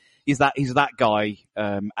he's that guy,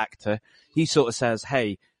 actor. He sort of says,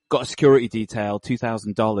 hey, got a security detail,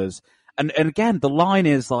 $2,000. And again, the line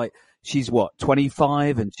is like, she's what,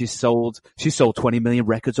 25 and she's sold 20 million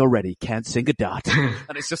records already, can't sing a dot.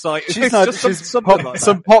 And it's just like, She's not, she's some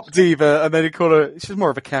pop diva, and then you call her, she's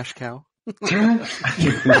more of a cash cow.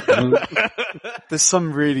 There's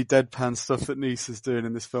some really deadpan stuff that Neeson is doing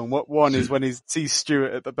in this film. What one is when he sees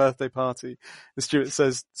Stuart at the birthday party, and Stuart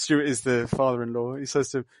is the father-in-law. He says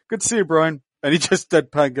to him, good to see you, Brian. And he just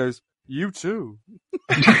deadpan goes, you too.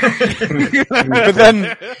 But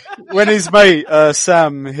then when his mate,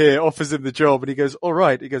 Sam here offers him the job and he goes, all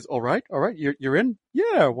right, you're in?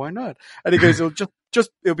 Yeah, why not? And he goes,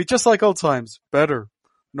 it'll be just like old times. Better.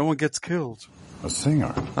 No one gets killed. A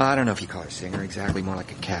singer. I don't know if you call her a singer, exactly more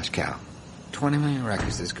like a cash cow. 20 million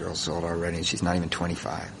records this girl sold already, and she's not even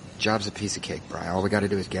 25. Job's a piece of cake, Brian. All we gotta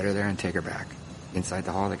do is get her there and take her back. Inside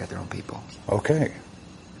the hall, they got their own people. Okay.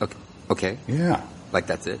 Okay? Yeah. Like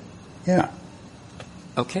that's it? Yeah.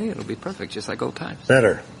 Okay, it'll be perfect, just like old times.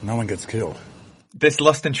 Better. No one gets killed. This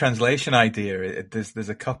lost in translation idea, there's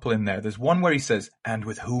a couple in there. There's one where he says, and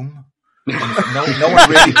with whom? And no one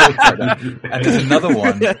really talks like that. And there's another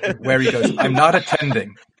one where he goes, I'm not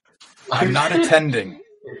attending.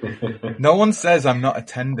 No one says I'm not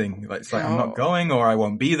attending. Like, it's like, I'm not going, or I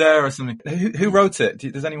won't be there, or something. Who wrote it?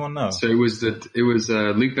 Does anyone know? So it was Luc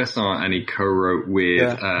Besson, and he co-wrote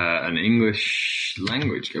with an English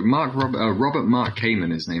language Robert Mark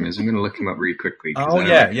Kamen. His name is. I'm going to look him up really quickly.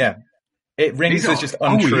 Yeah. It rings as just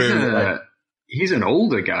untrue. He's an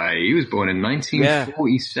older guy. He was born in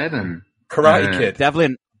 1947. Karate Kid.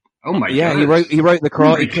 Devlin. Oh my god. Yeah, he wrote the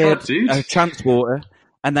Karate Kid, dude. Transporter.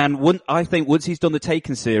 And then I think once he's done the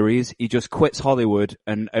Taken series, he just quits Hollywood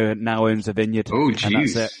and now owns a vineyard. Oh, jeez. And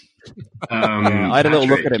that's it. I had a little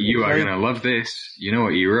look at him. You are going to love this. You know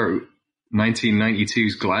what he wrote?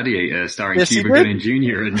 1992's Gladiator, starring Cuba Gooding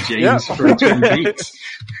Jr. and James from Twin Peaks.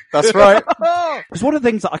 That's right. Because one of the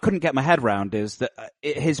things that I couldn't get my head around is that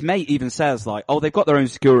his mate even says like, oh, they've got their own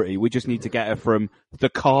security. We just need to get her from the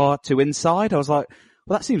car to inside. I was like,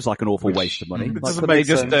 well, that seems like an awful waste of money. Like, they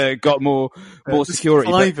just got more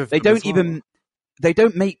security. But they don't even.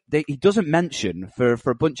 He doesn't mention for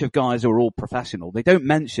a bunch of guys who are all professional. They don't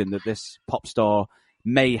mention that this pop star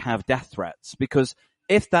may have death threats, because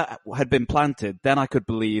if that had been planted, then I could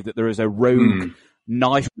believe that there is a rogue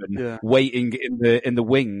knifeman waiting in the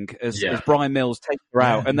wing as Brian Mills takes her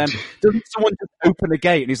out, and then doesn't someone just open a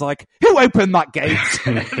gate and he's like, "Who opened that gate?"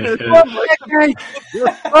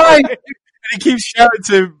 Brian! And he keeps shouting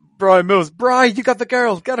to Brian Mills, "Brian, you got the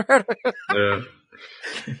girl, get her!"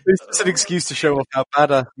 It's just an excuse to show off how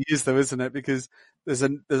bad he is, though, isn't it? Because there's a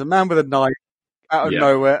man with a knife out of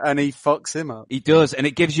nowhere, and he fucks him up. He does, and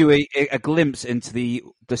it gives you a glimpse into the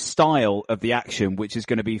style of the action, which is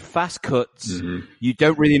going to be fast cuts. Mm-hmm. You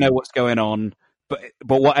don't really know what's going on, but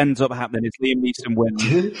what ends up happening is Liam Neeson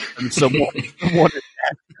wins, and someone is dead.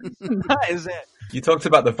 That is it. You talked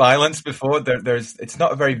about the violence before. It's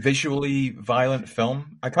not a very visually violent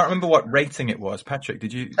film. I can't remember what rating it was. Patrick,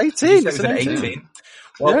 did you? 18. Did you say it was an 18.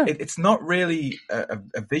 Well, it's not really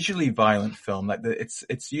a visually violent film. Like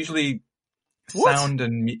it's usually sound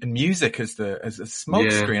and music as a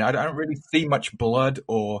smoke screen. I don't really see much blood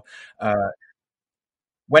or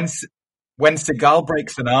when Seagal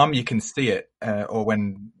breaks an arm, you can see it, or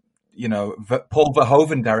when Paul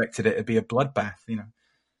Verhoeven directed it, it'd be a bloodbath.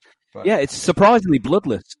 But. Yeah, it's surprisingly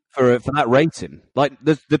bloodless for that rating. Like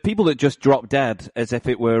the people that just drop dead as if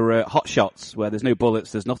it were Hot Shots, where there's no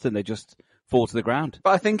bullets, there's nothing, they just fall to the ground.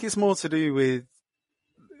 But I think it's more to do with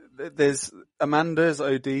there's Amanda's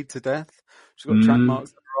OD'd to death. She's got track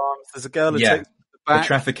marks on her arms. There's a girl who takes the back. The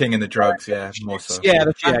trafficking and the drugs, more so. Yeah,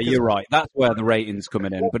 you're right. That's where the rating's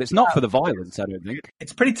coming in, but it's not for the violence, I don't think.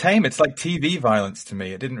 It's pretty tame. It's like TV violence to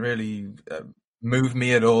me. It didn't really move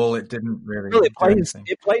me at all. It didn't really. Well, it plays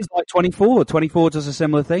like 24. 24 does a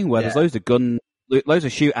similar thing where there's loads of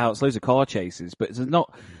shootouts, loads of car chases, but it's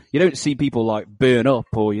not. You don't see people like burn up,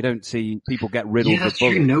 or you don't see people get riddled with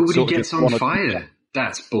bullets. Nobody gets on fire.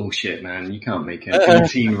 That's bullshit, man. You can't make an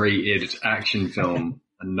 18-rated action film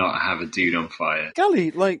and not have a dude on fire.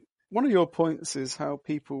 Gally, like, one of your points is how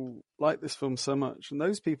people like this film so much, and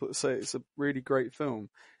those people that say it's a really great film,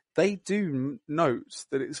 they do note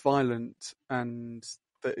that it's violent and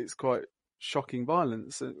that it's quite shocking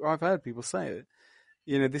violence. I've heard people say it.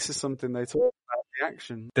 You know, this is something they talk about, the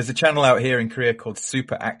action. There's a channel out here in Korea called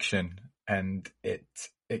Super Action, and it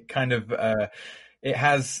kind of it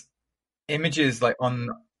has images like on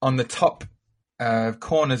the top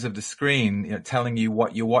corners of the screen, you know, telling you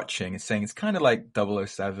what you're watching. It's saying it's kind of like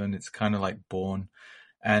 007, it's kind of like Bourne,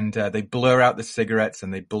 and they blur out the cigarettes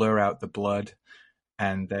and they blur out the blood,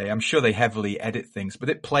 and I'm sure they heavily edit things, but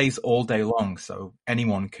it plays all day long, so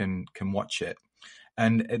anyone can watch it.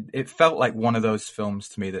 And it felt like one of those films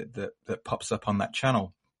to me that pops up on that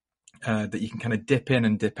channel that you can kind of dip in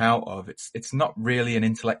and dip out of. It's not really an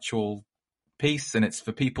intellectual piece, and it's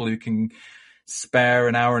for people who can spare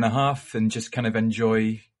an hour and a half and just kind of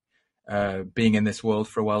enjoy being in this world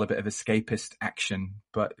for a while, a bit of escapist action,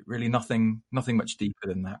 but really nothing much deeper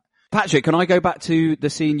than that. Patrick, can I go back to the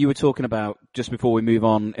scene you were talking about just before we move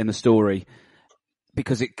on in the story?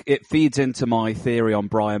 Because it feeds into my theory on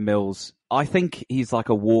Brian Mills. I think he's like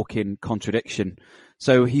a walk-in contradiction.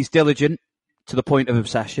 So he's diligent to the point of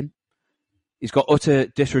obsession. He's got utter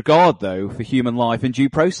disregard, though, for human life and due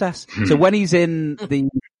process. So when he's in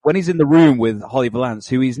the room with Holly Valance,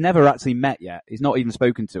 who he's never actually met yet, he's not even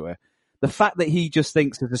spoken to her. The fact that he just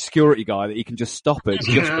thinks as a security guy that he can just stop her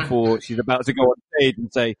just before she's about to go on stage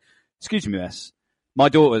and say, "Excuse me, miss, my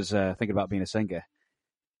daughter's thinking about being a singer.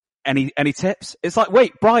 Any tips?" It's like,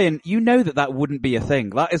 wait, Brian, you know that wouldn't be a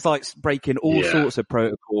thing. That is like breaking all sorts of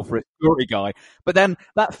protocol for a security guy. But then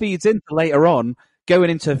that feeds into later on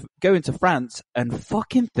going into France and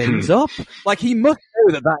fucking things up. Like, he must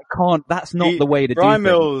know that's not the way to do things. Brian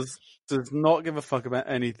Mills does not give a fuck about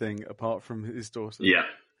anything apart from his daughter. Yeah.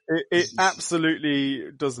 It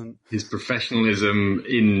absolutely doesn't. His professionalism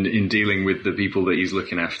in dealing with the people that he's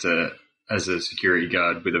looking after as a security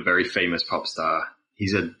guard with a very famous pop star.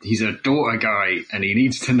 He's a daughter guy, and he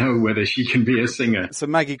needs to know whether she can be a singer. So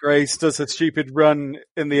Maggie Grace does her stupid run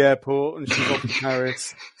in the airport, and she's off to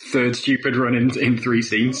Paris. Third stupid run in 3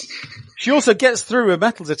 scenes. She also gets through a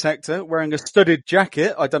metal detector wearing a studded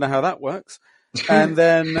jacket. I don't know how that works. And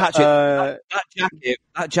then Patrick,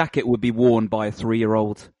 that jacket would be worn by a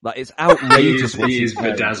 3-year-old. Like, it's outrageous. He is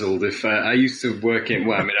bedazzled. If I used to work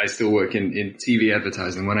I still work in TV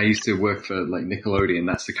advertising. When I used to work for like Nickelodeon,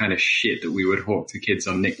 that's the kind of shit that we would hawk to kids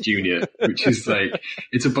on Nick Jr., which is like,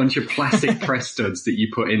 it's a bunch of plastic press studs that you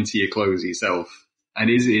put into your clothes yourself. And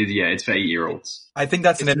it's for 8-year-olds. I think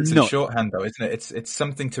that's an innocent shorthand, though, isn't it? It's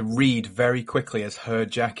something to read very quickly as her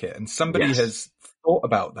jacket, and somebody has thought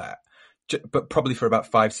about that. But probably for about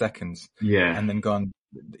 5 seconds. Yeah. And then gone,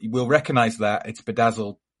 we'll recognize that, it's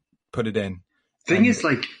bedazzled, put it in. Thing is,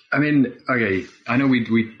 like, I mean, okay, I know we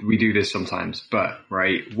do this sometimes, but,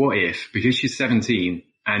 right, what if, because she's 17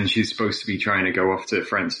 and she's supposed to be trying to go off to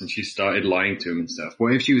France and she started lying to him and stuff,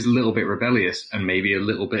 what if she was a little bit rebellious and maybe a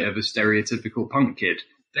little bit of a stereotypical punk kid?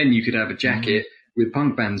 Then you could have a jacket with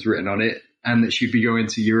punk bands written on it, and that she'd be going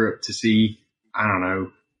to Europe to see, I don't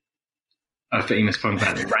know, a famous punk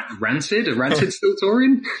band. Rancid? Are Rancid still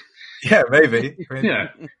touring? Yeah, maybe. Yeah.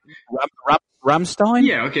 Rammstein?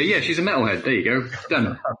 Yeah, okay, yeah, she's a metalhead. There you go.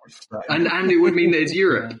 Done. And it would mean that it's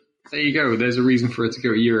Europe. There you go. There's a reason for her to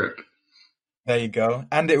go to Europe. There you go.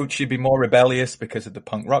 And she'd be more rebellious because of the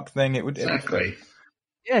punk rock thing. Exactly.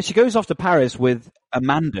 Yeah, she goes off to Paris with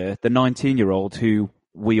Amanda, the 19-year-old, who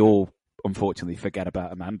we all unfortunately forget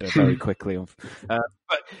about Amanda very quickly.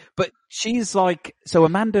 But she's like, so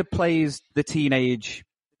Amanda plays the teenage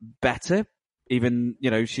better, even,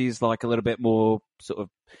 you know, she's like a little bit more sort of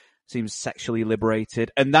seems sexually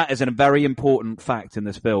liberated. And that is a very important fact in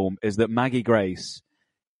this film, is that Maggie Grace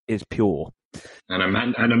is pure. And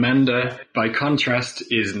Amanda, by contrast,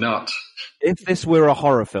 is not. If this were a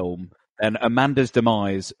horror film, then Amanda's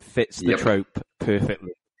demise fits the trope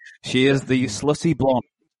perfectly. She is the slutty blonde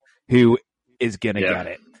who is going to get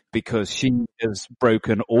it, because she has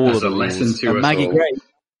broken all of the rules. Lesson to us Maggie all. Grace,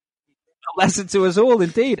 a lesson to us all,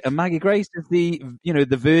 indeed. And Maggie Grace is the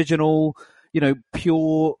virginal,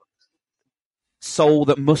 pure soul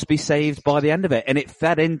that must be saved by the end of it. And it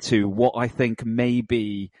fed into what I think may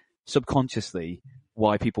be subconsciously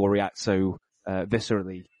why people react so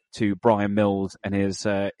viscerally to Brian Mills and his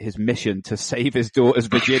mission to save his daughter's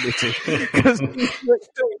virginity. Because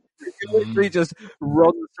he literally just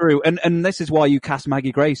runs through. And this is why you cast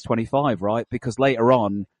Maggie Grace 25, right? Because later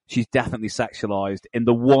on, she's definitely sexualized. In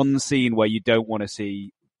the one scene where you don't want to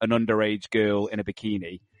see an underage girl in a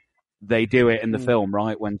bikini, they do it in the film,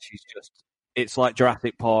 right? When she's just, it's like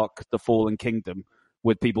Jurassic Park, The Fallen Kingdom,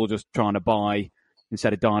 with people just trying to buy,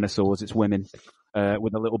 instead of dinosaurs, it's women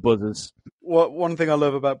with the little buzzers. One thing I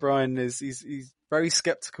love about Brian is he's very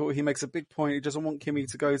skeptical. He makes a big point. He doesn't want Kimmy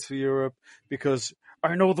to go to Europe because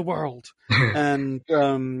I know the world. And,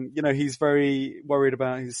 he's very worried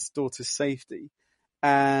about his daughter's safety.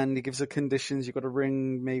 And he gives her conditions. You've got to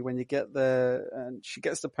ring me when you get there. And she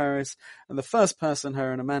gets to Paris. And the first person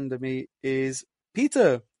her and Amanda meet is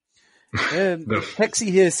Peter. The taxi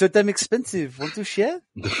here is so damn expensive. Want to share?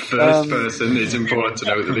 The first person, it's important to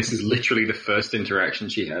note that this is literally the first interaction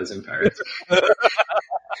she has in Paris.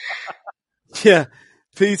 Yeah.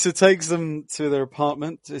 Peter takes them to their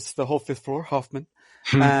apartment. It's the whole 5th floor, Hoffman.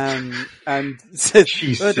 And says,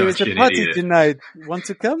 there is a party tonight. Want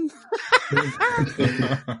to come?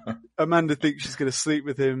 Amanda thinks she's going to sleep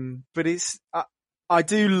with him, but I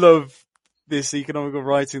do love this economical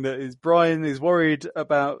writing that is Brian is worried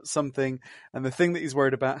about something, and the thing that he's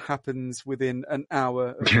worried about happens within an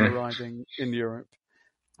hour of arriving in Europe.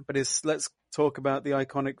 But let's talk about the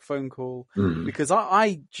iconic phone call, because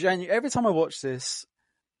I genuinely, every time I watch this,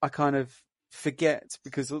 I kind of forget,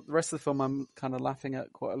 because the rest of the film I'm kind of laughing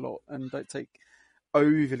at quite a lot and don't take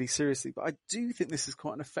overly seriously. But I do think this is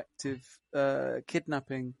quite an effective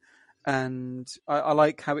kidnapping, and I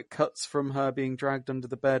like how it cuts from her being dragged under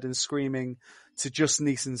the bed and screaming to just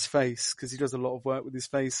Neeson's face, because he does a lot of work with his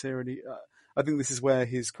face here, and I think this is where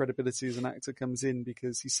his credibility as an actor comes in,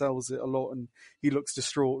 because he sells it a lot and he looks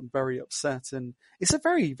distraught and very upset, and it's a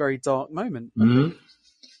very, very dark moment.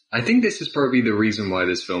 I think this is probably the reason why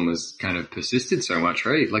this film has kind of persisted so much,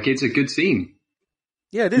 right? Like, it's a good scene.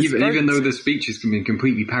 Yeah, it is. Even though the speech has been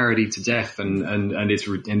completely parodied to death and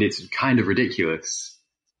it's kind of ridiculous,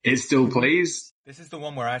 it still plays. This is the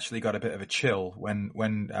one where I actually got a bit of a chill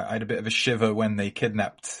when I had a bit of a shiver when they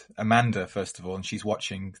kidnapped Amanda, first of all, and she's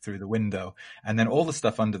watching through the window, and then all the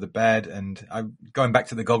stuff under the bed, and going back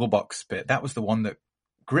to the Gogglebox bit, that was the one that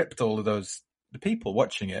gripped all of the people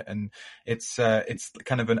watching it, and it's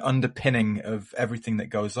kind of an underpinning of everything that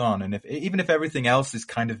goes on, and even if everything else is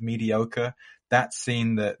kind of mediocre, that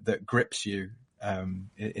scene that grips you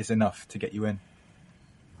is enough to get you in.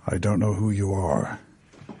 I don't know who you are.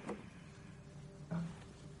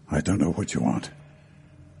 I don't know what you want.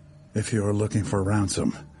 If you are looking for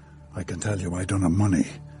ransom, I can tell you I don't have money,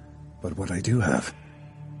 but what I do have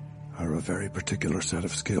are a very particular set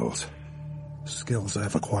of skills. Skills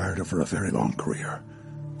I've acquired over a very long career.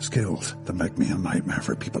 Skills that make me a nightmare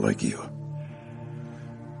for people like you.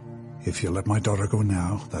 If you let my daughter go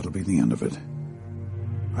now, that'll be the end of it.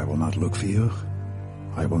 I will not look for you.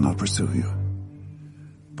 I will not pursue you.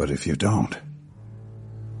 But if you don't,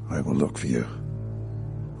 I will look for you.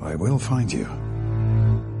 I will find you.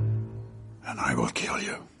 And I will kill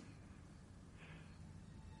you.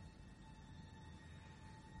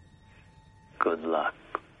 Good luck.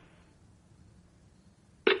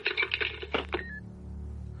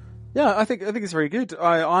 Yeah, I think it's very good.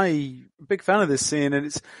 I'm a big fan of this scene, and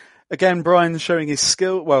it's again Brian showing his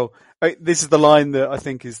skill. Well, this is the line that I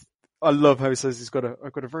think is. I love how he says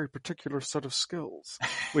I've got a very particular set of skills,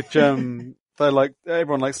 which they're like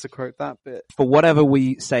everyone likes to quote that bit. For whatever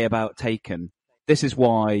we say about Taken, this is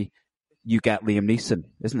why you get Liam Neeson,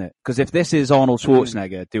 isn't it? Because if this is Arnold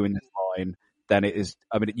Schwarzenegger doing this line, then it is.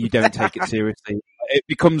 I mean, you don't take it seriously. It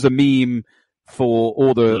becomes a meme for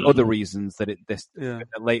all the other reasons that it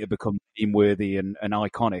later becomes meme-worthy and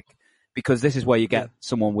iconic, because this is where you get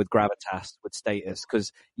someone with gravitas, with status.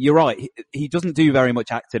 Because you're right, he doesn't do very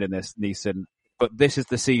much acting in this, Neeson, but this is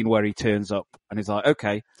the scene where he turns up and he's like,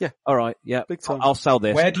 okay, all right, big time. I'll sell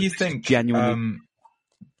this. Where do you think genuinely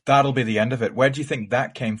that'll be the end of it? Where do you think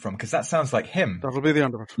that came from? Because that sounds like him. That'll be the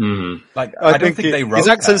end of it. Mm-hmm. Like I don't think they wrote his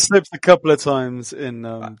accent that. slips a couple of times in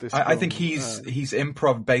this. I think he's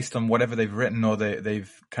improv based on whatever they've written, or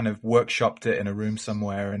they've kind of workshopped it in a room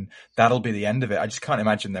somewhere, and that'll be the end of it. I just can't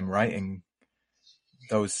imagine them writing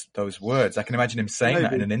those words. I can imagine him saying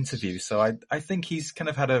that in an interview. So I think he's kind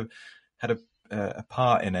of had a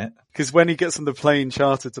part in it. Because when he gets on the plane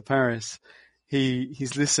chartered to Paris,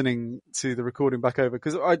 he's listening to the recording back over.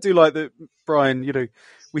 Because I do like that Brian,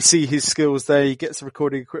 we see his skills there. He gets the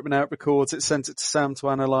recording equipment out, records it, sends it to Sam to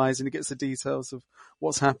analyze, and he gets the details of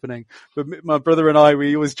what's happening. But my brother and I,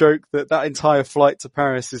 we always joke that entire flight to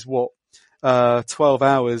Paris is 12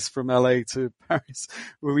 hours from LA to Paris.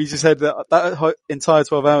 Where we just had that entire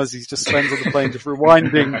 12 hours he just spends on the plane just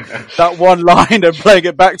rewinding that one line and playing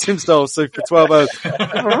it back to himself. So for 12 hours,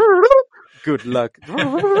 good luck.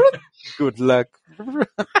 Good luck.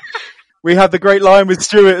 We had the great line with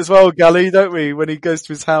Stuart as well, Gally, don't we? When he goes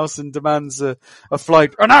to his house and demands a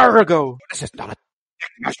flight an hour ago. This is not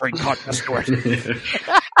a street cut, Stuart.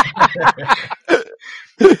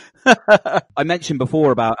 I mentioned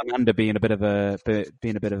before about Amanda being a bit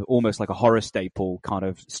of almost like a horror staple kind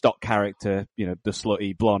of stock character, the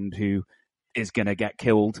slutty blonde who is going to get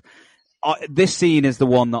killed. This scene is the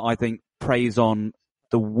one that I think preys on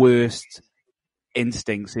the worst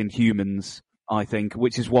instincts in humans, I think,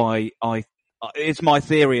 which is why it's my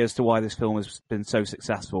theory as to why this film has been so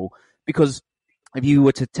successful. Because if you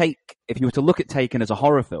were to look at Taken as a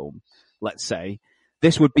horror film, let's say,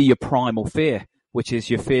 this would be your primal fear, which is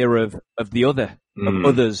your fear of the other, of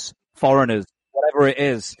others, foreigners, whatever it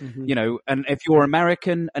is, and if you're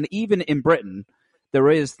American, and even in Britain, there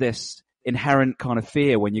is this inherent kind of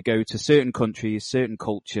fear when you go to certain countries, certain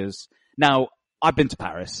cultures. Now, I've been to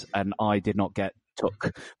Paris and I did not get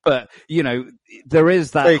took, but there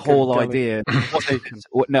is that whole idea.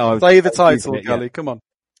 No, play the title, Gully. Come on.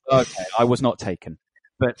 Okay, I was not taken,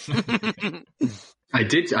 but I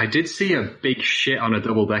did see a big shit on a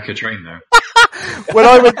double-decker train though. When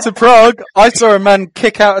I went to Prague, I saw a man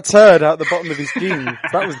kick out a turd out the bottom of his jeans.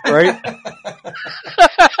 That was great.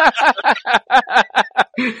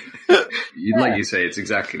 Like you say, it's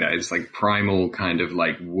exactly that. It's like primal kind of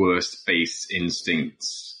like worst base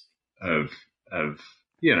instincts of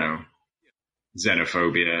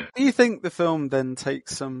xenophobia. Do you think the film then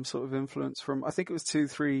takes some sort of influence from, I think it was 2,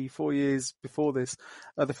 3, 4 years before this,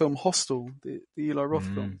 the film Hostel, the Eli Roth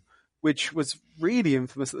film, which was really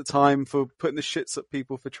infamous at the time for putting the shits at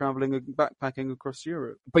people for travelling and backpacking across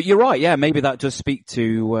Europe. But you're right, yeah, maybe that does speak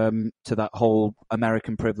to that whole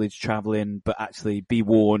American privilege travelling, but actually be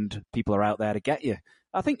warned, people are out there to get you.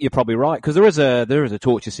 I think you're probably right, because there is a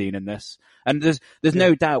torture scene in this, and there's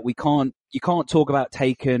no doubt you can't talk about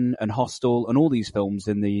Taken and Hostel and all these films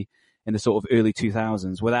in the sort of early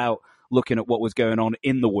 2000s without looking at what was going on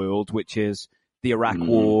in the world, which is the Iraq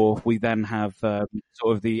War. We then have sort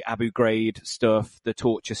of the Abu Ghraib stuff, the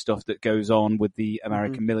torture stuff that goes on with the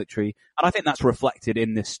American military, and I think that's reflected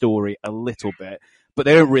in this story a little bit. But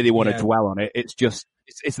they don't really want to dwell on it. It's just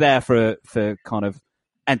it's there for kind of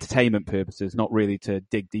entertainment purposes, not really to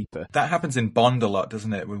dig deeper. That happens in Bond a lot,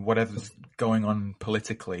 doesn't it? When whatever's going on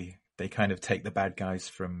politically, they kind of take the bad guys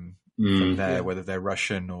from there, whether they're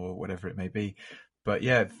Russian or whatever it may be. But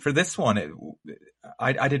yeah, for this one,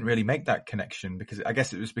 I didn't really make that connection because I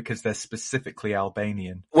guess it was because they're specifically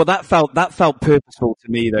Albanian. Well, that felt purposeful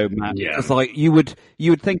to me though, Matt. Yeah. It's like you would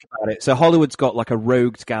think about it. So Hollywood's got like a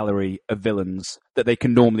rogues gallery of villains that they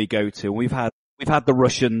can normally go to. And we've had the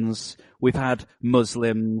Russians, we've had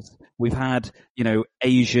Muslims, we've had,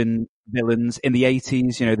 Asian villains in the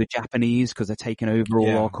 80s, the Japanese, because they're taking over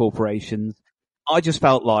all our corporations. I just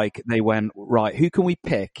felt like they went, right, who can we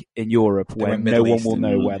pick in Europe where no one will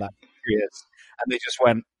know where that country is? And they just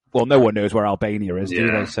went, well, no one knows where Albania is,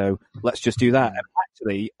 do they? So let's just do that. And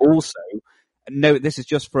actually, also, no, this is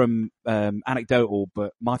just from anecdotal,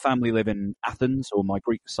 but my family live in Athens, or my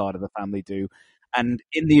Greek side of the family do. And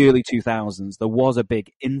in the early 2000s, there was a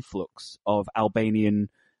big influx of Albanian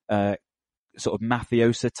sort of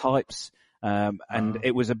mafiosa types. And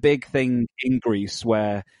it was a big thing in Greece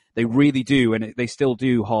where they really do, and they still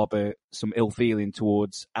do harbour some ill feeling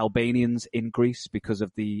towards Albanians in Greece because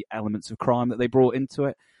of the elements of crime that they brought into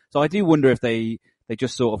it. So I do wonder if they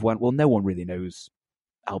just sort of went, well, no one really knows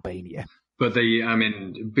Albania. But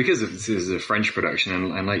because this is a French production,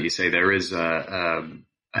 and like you say, there is a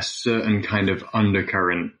certain kind of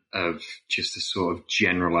undercurrent of just a sort of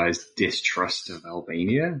generalized distrust of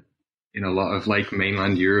Albania in a lot of like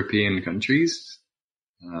mainland European countries.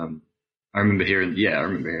 I remember hearing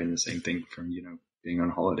the same thing from, being on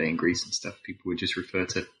holiday in Greece and stuff. People would just refer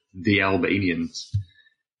to the Albanians.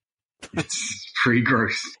 It's pretty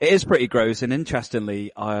gross. It is pretty gross. And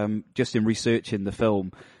interestingly, just in researching the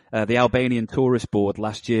film, the Albanian Tourist Board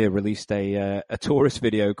last year released a tourist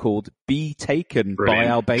video called Be Taken by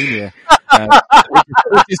Albania.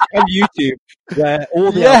 Which is on YouTube, where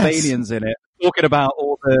all the Albanians in it talking about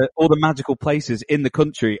all the magical places in the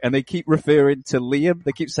country, and they keep referring to Liam.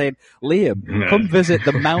 They keep saying, Liam, come visit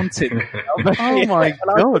the mountain. Oh my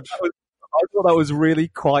God. I thought that was really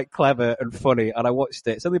quite clever and funny, and I watched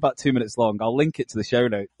it. It's only about 2 minutes long. I'll link it to the show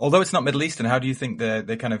notes. Although it's not Middle Eastern, how do you think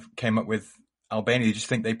they kind of came up with Albania? Do you just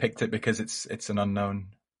think they picked it because it's an unknown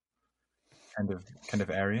kind of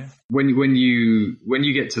area? When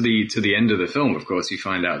you get to the end of the film, of course, you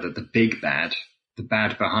find out that the big bad, the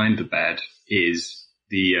bad behind the bad, is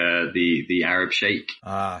the Arab Sheikh.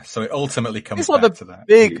 So it ultimately comes it's back not to that.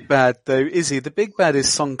 Big bad though, is he? The big bad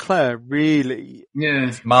is Sinclair, really. Yeah.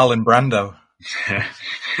 It's Marlon Brando.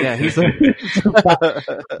 Yeah, he's a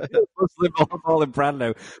Muslim Marlon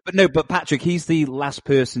Brando. But Patrick, he's the last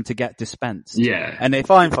person to get dispensed. Yeah. And if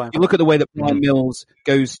Fine. you look at the way that Brian Mills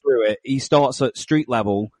goes through it, he starts at street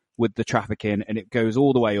level with the trafficking, and it goes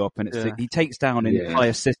all the way up, and he takes down an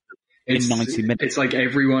entire system in 90 minutes. It's like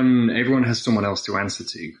everyone has someone else to answer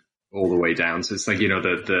to all the way down. So it's like,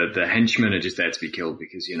 the henchmen are just there to be killed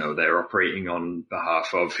because, they're operating on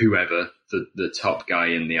behalf of whoever the top guy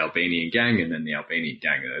in the Albanian gang, and then the Albanian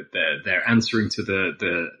gang, they're answering to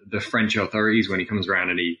the French authorities when he comes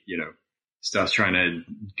around and he, starts trying to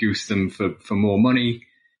goose them for more money.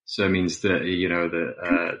 So it means that,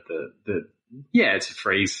 it's a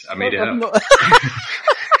phrase. I made it up.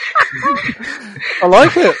 I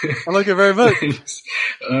like it. I like it very much.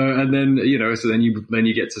 And then, so then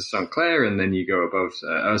you get to St. Clair, and then you go above,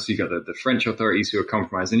 so you got the French authorities who are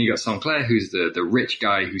compromised. Then you got St. Clair, who's the rich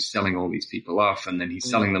guy who's selling all these people off, and then he's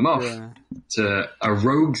selling them off to a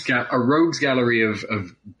rogues gallery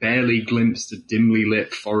of barely glimpsed, dimly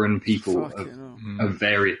lit foreign people of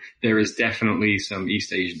various. There is definitely some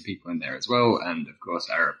East Asian people in there as well, and of course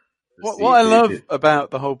Arab. What I love about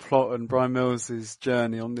the whole plot and Brian Mills'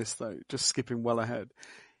 journey on this, though, just skipping well ahead,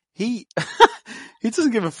 he doesn't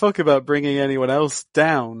give a fuck about bringing anyone else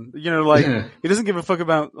down. He doesn't give a fuck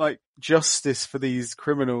about justice for these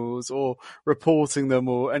criminals or reporting them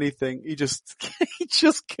or anything. He just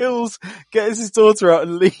kills, gets his daughter out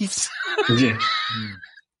and leaves. Yeah.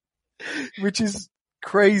 Which is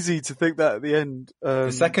crazy to think that at the end. The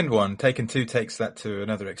second one, Taken 2, takes that to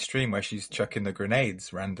another extreme where she's chucking the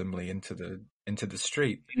grenades randomly into the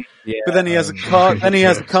street. Yeah. But then he has a car. Then he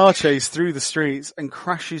has a car chase through the streets and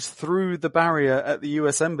crashes through the barrier at the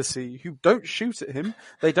U.S. Embassy. Who don't shoot at him?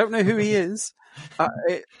 They don't know who he is.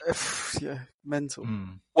 Mental.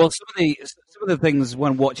 Well, some of the things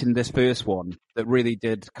when watching this first one that really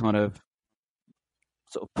did kind of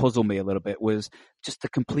sort of puzzle me a little bit was just the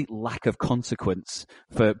complete lack of consequence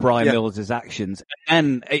for Brian Mills' actions.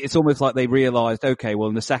 And it's almost like they realized, okay, well,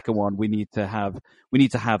 in the second one, we need to have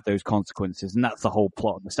those consequences. And that's the whole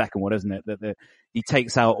plot of the second one, isn't it? That he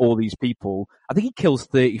takes out all these people. I think he kills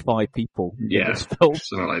 35 people in this film.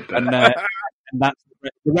 Something like that. And that's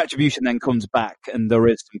the retribution then comes back, and there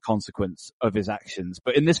is some consequence of his actions.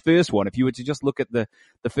 But in this first one, if you were to just look at the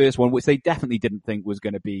first one, which they definitely didn't think was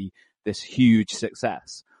going to be this huge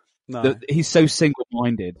success, he's so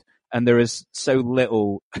single-minded, and there is so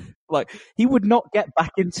little. He would not get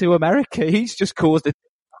back into America. He's just caused a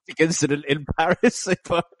incident in Paris.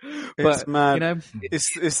 It's mad.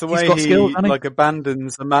 It's the way he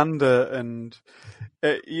abandons Amanda and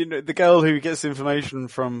the girl who gets information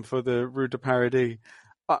for the Rue de Paradis.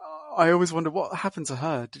 I always wonder what happened to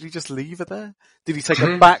her. Did he just leave her there? Did he take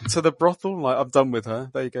her back to the brothel? I'm done with her.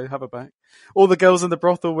 There you go, have her back. All the girls in the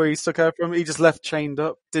brothel where he took her from, he just left chained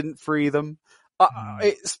up, didn't free them.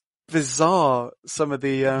 It's bizarre, some of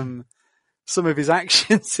his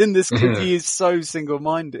actions in this kid. He is so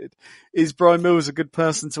single-minded. Is Brian Mills a good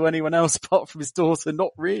person to anyone else apart from his daughter?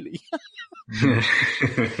 Not really.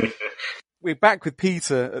 We're back with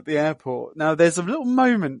Peter at the airport. Now, there's a little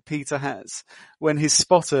moment Peter has when his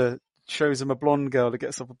spotter shows him a blonde girl that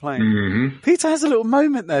gets off a plane. Mm-hmm. Peter has a little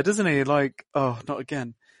moment there, doesn't he? Oh, not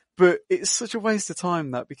again. But it's such a waste of time,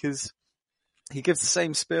 that, because he gives the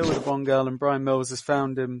same spiel with the blonde girl and Brian Mills has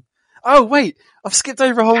found him. Oh, wait, I've skipped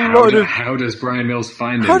over a whole lot of... How does Brian Mills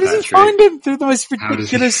find him, How does he find him? Through the most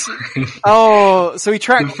ridiculous... So he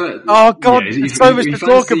tracked... Oh, God, there's so much to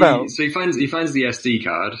talk about. So he finds the SD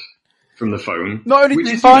card from the phone. Not only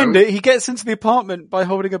did he find it, he gets into the apartment by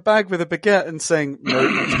holding a bag with a baguette and saying,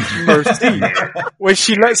 "Merci," where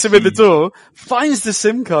she lets him in the door, finds the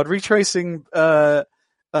SIM card, retracing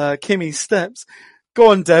Kimmy's steps.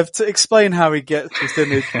 Go on, Dev, to explain how he gets this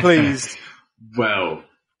image, please. Well,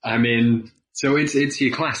 I mean, so it's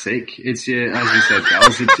your classic. It's your, as you said,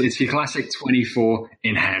 Gals, it's your classic 24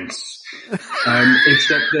 enhance.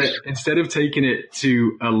 Except that instead of taking it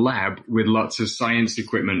to a lab with lots of science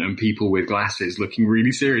equipment and people with glasses looking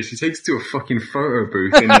really serious, he takes it to a fucking photo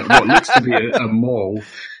booth in what looks to be a mall.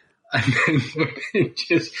 And then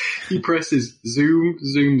he presses zoom,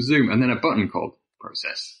 zoom, zoom, and then a button called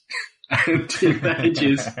process. And he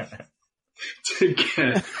manages to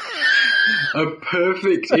get a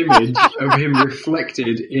perfect image of him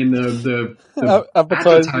reflected in the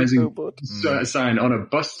advertising sign on a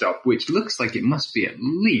bus stop, which looks like it must be at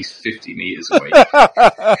least 50 meters away.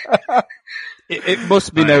 It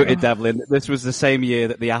must be noted, Devlin, that this was the same year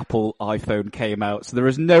that the Apple iPhone came out, so there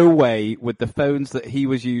is no way with the phones that he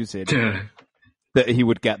was using that he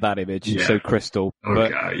would get that image so crystal. Oh,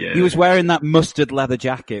 but God, yeah. He was wearing that mustard leather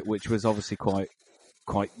jacket, which was obviously quite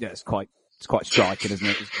It's quite striking, isn't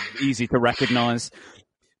it? It's easy to recognise.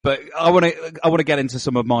 But I want to get into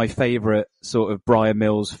some of my favourite sort of Brian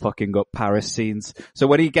Mills fucking up Paris scenes. So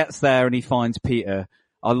when he gets there and he finds Peter,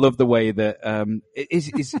 I love the way that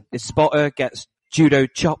his spotter gets judo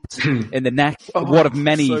chopped in the neck, one of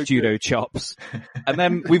many so judo chops. And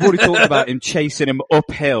then we've already talked about him chasing him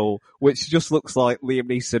uphill, which just looks like Liam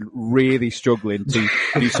Neeson really struggling to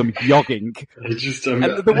do some jogging. And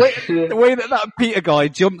the way that Peter guy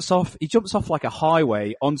jumps off like a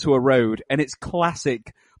highway onto a road, and it's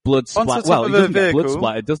classic blood splatter. Well, he doesn't get blood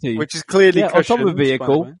splattered, does he? Which is clearly on top of a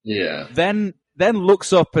vehicle. Yeah. Then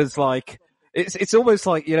looks up as like, it's almost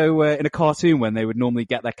like, you know, in a cartoon when they would normally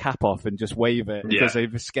get their cap off and just wave it because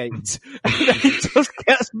they've escaped. And then he just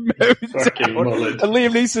gets mowed down. And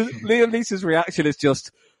Liam Neeson's reaction is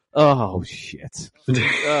just, oh shit.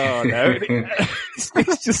 Oh no.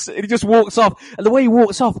 He just walks off. And the way he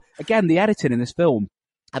walks off, again, the editing in this film,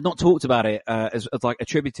 I've not talked about it, as like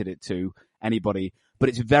attributed it to anybody, but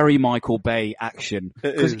it's very Michael Bay action.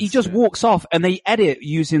 Because he just walks off and they edit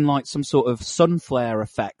using like some sort of sun flare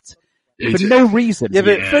effect. For no reason. Yeah,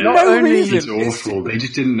 but for no reason. It's awful. They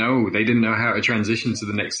just didn't know. They didn't know how to transition to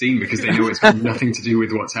the next scene because they know it's got nothing to do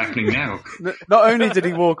with what's happening now. Not only did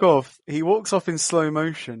he walk off, he walks off in slow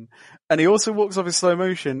motion. And he also walks off in slow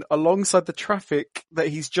motion alongside the traffic that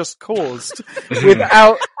he's just caused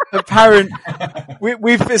without apparent...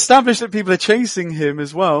 We've established that people are chasing him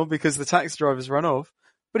as well because the taxi drivers run off.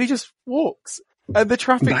 But he just walks. And the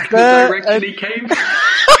traffic back there... the direction he came.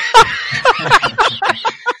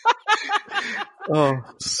 Oh,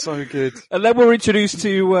 so good. And then we're introduced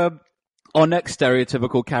to our next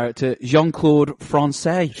stereotypical character, Jean-Claude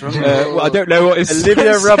Francais. Well, I don't know what his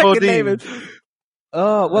Olivia second name Rabaldin. is.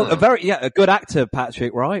 Oh, well, a good actor,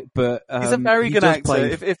 Patrick, right? But he's a very good actor.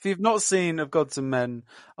 If you've not seen Of Gods and Men,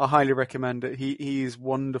 I highly recommend it. He is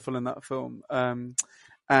wonderful in that film.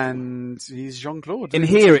 And he's Jean-Claude. In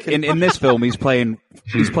here, in this film, he's playing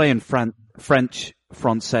French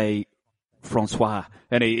Francais Francois,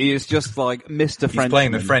 and he is just like Mr. French. He's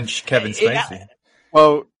playing the French Kevin Spacey.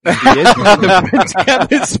 Well, he is playing the French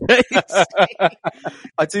Kevin Spacey.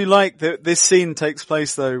 I do like that this scene takes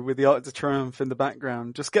place though with the Arc de Triomphe in the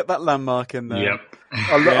background. Just get that landmark in there. Yep.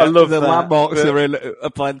 I love the that. landmarks are in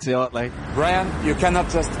plenty, aren't they? Brian, you cannot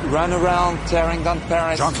just run around tearing down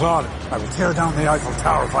Paris. Jean-Claude, I will tear down the Eiffel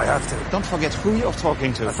Tower if I have to. Don't forget who you're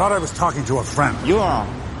talking to. I thought I was talking to a friend. You are.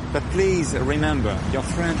 But please remember, your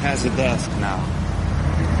friend has a desk now.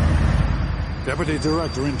 Deputy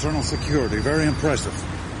Director, Internal Security. Very impressive.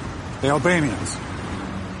 The Albanians.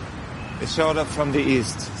 They showed up from the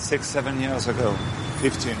east 6-7 years ago.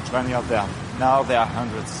 15, 20 of them. Now there are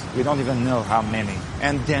hundreds. We don't even know how many.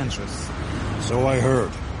 And dangerous. So I heard.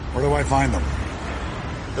 Where do I find them?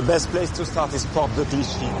 The best place to start is Porte de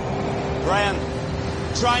Clichy. Brian,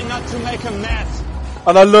 try not to make a mess.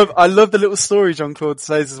 And I love the little story Jean-Claude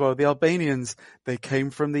says as well. The Albanians, they came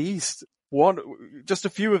from the east. Just a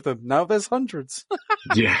few of them. Now there's hundreds.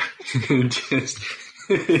 Yeah.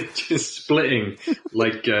 just splitting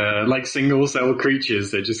like single cell creatures.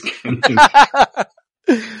 They're just and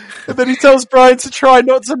then he tells Brian to try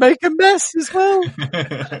not to make a mess as well.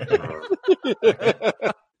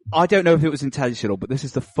 I don't know if it was intentional, but this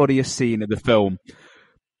is the funniest scene in the film.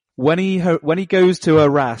 When he goes to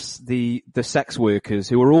harass the sex workers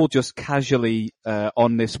who are all just casually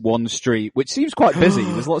on this one street, which seems quite busy.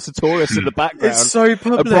 There's lots of tourists in the background. It's so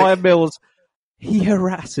public. And Brian Mills, he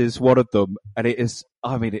harasses one of them, and it is.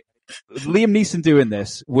 I mean, Liam Neeson doing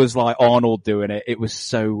this was like Arnold doing it. It was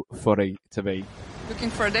so funny to me.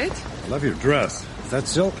 Looking for a date? Love your dress. Is that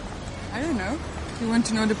silk? I don't know. You want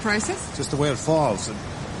to know the prices? Just the way it falls. It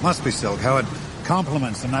must be silk. How it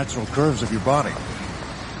complements the natural curves of your body.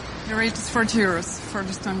 The rate is 40 euros for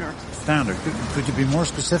the standard. Standard. Could you be more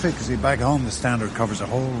specific? Because back home, the standard covers a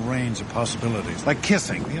whole range of possibilities. Like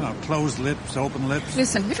kissing, closed lips, open lips.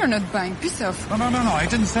 Listen, if you're not buying, piss off. No. I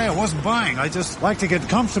didn't say I wasn't buying. I just like to get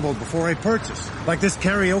comfortable before I purchase. Like this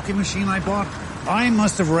karaoke machine I bought. I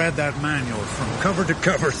must have read that manual from cover to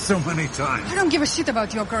cover so many times. I don't give a shit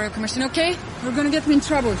about your karaoke machine, okay? You're gonna get me in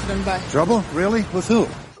trouble if you don't buy. Trouble? Really? With who?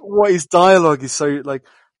 What his dialogue is so like...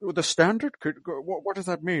 The standard? What does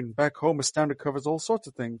that mean? Back home, a standard covers all sorts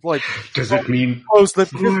of things. Like, does it mean closed lip?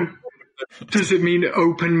 Does it mean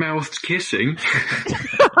open-mouthed kissing?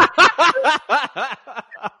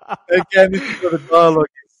 Again, the dialogue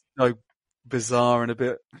is bizarre and a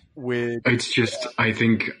bit weird. It's just, I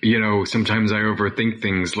think, sometimes I overthink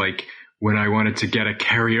things. Like when I wanted to get a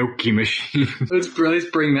karaoke machine. Let's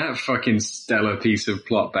bring that fucking stellar piece of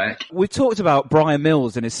plot back. We talked about Brian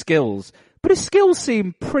Mills and his skills. but his skills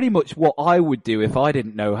seem pretty much what I would do if I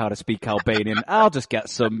didn't know how to speak Albanian. I'll just get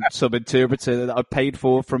some interpreter that I paid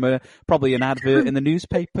for from probably an advert in the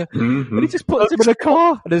newspaper. Mm-hmm. And he just puts him in a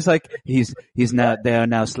car, and it's like, they are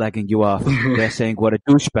now slagging you off. They're saying what a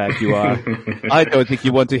douchebag you are. I don't think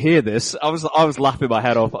you want to hear this. I was laughing my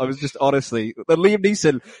head off. I was just honestly, Liam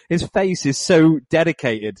Neeson, his face is so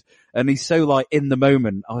dedicated and he's so like in the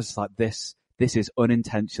moment. I was like, this is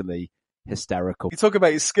unintentionally hysterical. You talk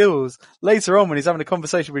about his skills later on when he's having a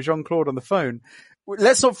conversation with Jean-Claude on the phone.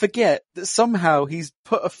 Let's not forget that somehow he's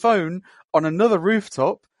put a phone on another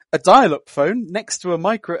rooftop, a dial-up phone next to a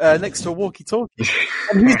walkie-talkie,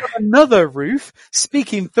 and he's on another roof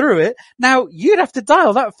speaking through it. Now you'd have to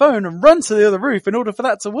dial that phone and run to the other roof in order for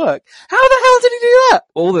that to work. How the hell did he do that?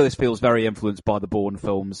 All of this feels very influenced by the Bourne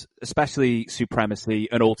films, especially Supremacy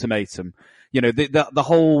and Ultimatum. You know, the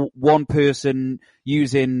whole one person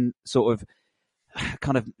using sort of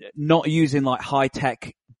kind of not using like high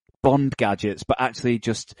tech Bond gadgets, but actually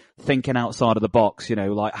just thinking outside of the box, you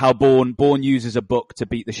know, like how Bourne uses a book to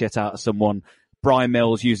beat the shit out of someone. Brian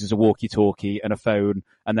Mills uses a walkie-talkie and a phone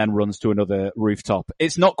and then runs to another rooftop.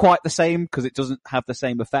 It's not quite the same because it doesn't have the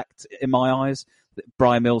same effect in my eyes.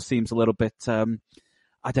 Brian Mills seems a little bit,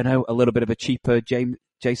 I don't know, a little bit of a cheaper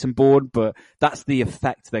Jason Bourne, but that's the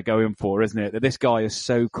effect they're going for, isn't it? That this guy is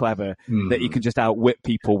so clever that he can just outwit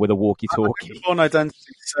people with a walkie-talkie. Bourne Identity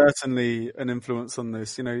is certainly an influence on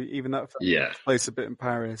this. You know, even that takes place a bit in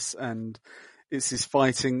Paris, and it's his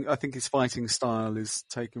fighting. I think his fighting style is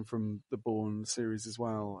taken from the Bourne series as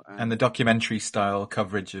well, and the documentary style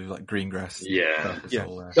coverage of like Greengrass.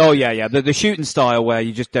 The shooting style where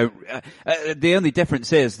you just don't. The only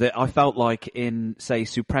difference is that I felt like in say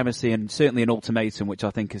Supremacy and certainly in Ultimatum, which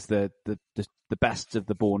I think is the best of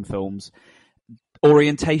the Bourne films,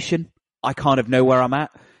 orientation. I kind of know where I'm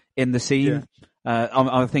at in the scene.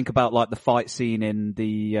 I think about like the fight scene in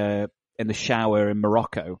the shower in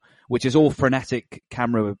Morocco, which is all frenetic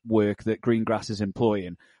camera work that Greengrass is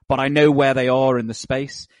employing. But I know where they are in the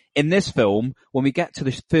space. In this film, when we get to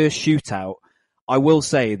the first shootout, I will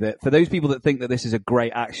say that for those people that think that this is a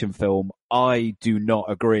great action film, I do not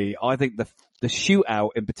agree. I think the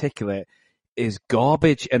shootout in particular is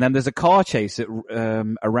garbage. And then there's a car chase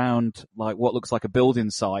around like what looks like a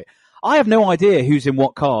building site. I have no idea who's in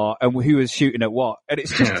what car and who is shooting at what. And it's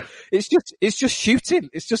just shooting.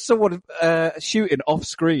 It's just someone shooting off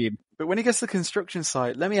screen. But when he gets to the construction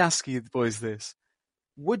site, let me ask you boys this.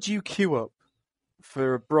 Would you queue up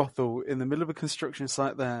for a brothel in the middle of a construction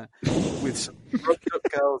site there with some broken up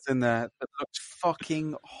girls in there that looked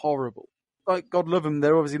fucking horrible? Like, God love them,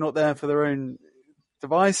 they're obviously not there for their own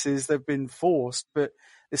devices. They've been forced, but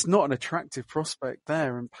it's not an attractive prospect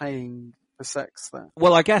there and paying sex there.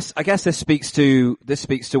 Well, I guess this speaks to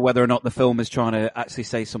whether or not the film is trying to actually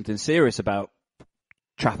say something serious about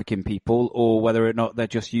trafficking people, or whether or not they're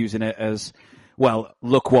just using it as, well,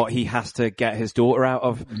 look what he has to get his daughter out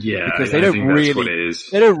of. Yeah, because they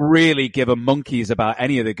don't really give a monkeys about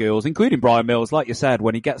any of the girls, including Brian Mills. Like you said,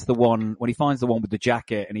 when he finds the one with the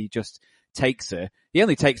jacket and he just takes her, he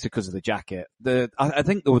only takes her because of the jacket. I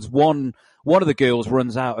think there was one of the girls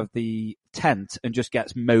runs out of the tent and just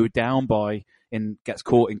gets mowed down gets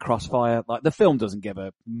caught in crossfire. Like, the film doesn't give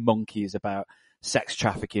a monkeys about sex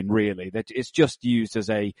trafficking, really. It's just used as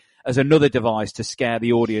another device to scare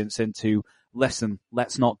the audience into, listen,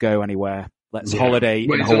 let's not go anywhere. Let's holiday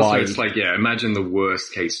in Hawaii. It's like, imagine the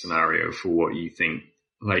worst case scenario for what you think.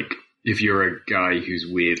 Like, if you're a guy who's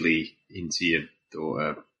weirdly into your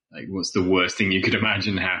daughter, like, what's the worst thing you could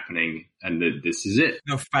imagine happening? And this is it.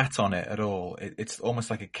 No fat on it at all. It's almost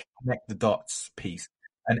like a connect the dots piece.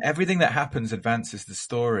 And everything that happens advances the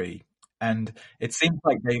story. And it seems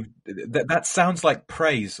like that sounds like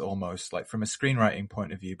praise almost, like from a screenwriting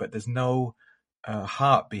point of view, but there's no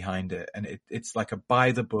heart behind it. And it's like a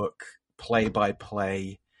by the book, play by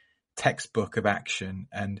play textbook of action.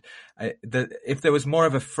 And if there was more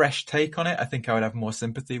of a fresh take on it, I think I would have more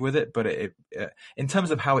sympathy with it. But in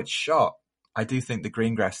terms of how it's shot, I do think the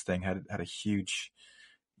Greengrass thing had a huge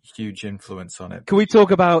influence on it. Can we talk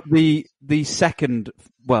about the second,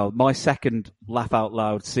 my second laugh out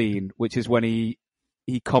loud scene, which is when he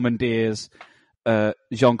commandeers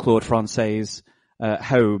Jean-Claude Francais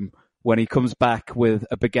home when he comes back with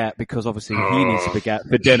a baguette, because obviously he needs a baguette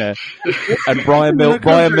for dinner. And Brian Mills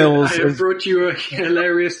I have brought you a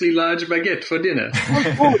hilariously large baguette for dinner.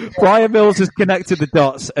 Brian Mills has connected the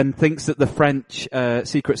dots and thinks that the French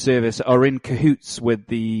Secret Service are in cahoots with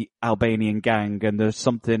the Albanian gang, and there's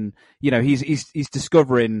something, he's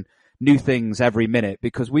discovering new things every minute,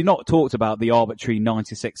 because we've not talked about the arbitrary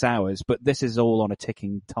 96 hours, but this is all on a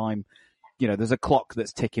ticking time there's a clock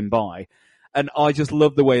that's ticking by. And I just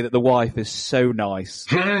love the way that the wife is so nice.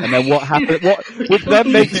 And then what happens, which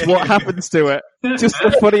then makes what happens to it just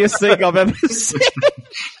the funniest thing I've ever seen.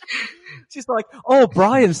 She's like, oh,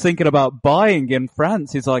 Brian's thinking about buying in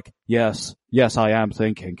France. He's like, yes, I am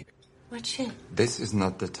thinking. What shit? This is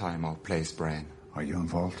not the time or place, Brian. Are you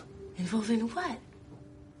involved? Involved in what?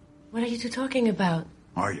 What are you two talking about?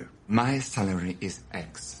 Are you? My salary is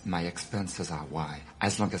X. My expenses are Y.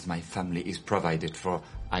 As long as my family is provided for,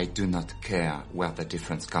 I do not care where the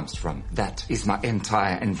difference comes from. That is my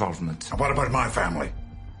entire involvement. And what about my family?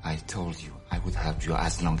 I told you I would help you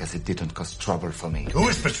as long as it didn't cause trouble for me. Who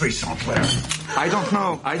is Patrice St. Clair? I don't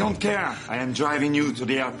know. I don't care. I am driving you to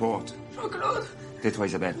the airport. Jean-Claude. Tais-toi,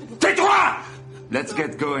 Isabelle. Tais-toi! Let's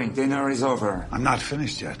get going. Dinner is over. I'm not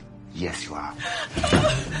finished yet. Yes, you are.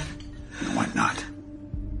 No, I'm not.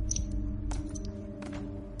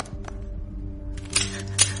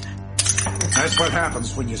 That's what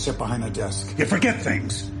happens when you sit behind a desk. You forget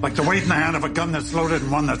things, like the weight in the hand of a gun that's loaded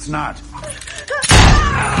and one that's not.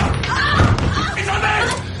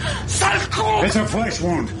 It's a flesh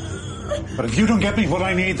wound. But if you don't get me what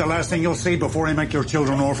I need, the last thing you'll see before I make your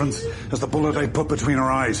children orphans is the bullet I put between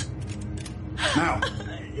her eyes. Now,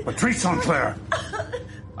 Patrice St. Clair.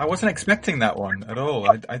 I wasn't expecting that one at all.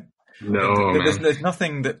 There's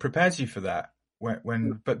nothing that prepares you for that.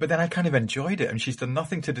 But then I kind of enjoyed it, and she's done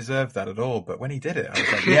nothing to deserve that at all. But when he did it, I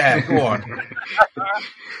was like, yeah, go on.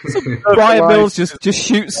 Brian Mills just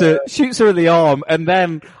shoots her in the arm, and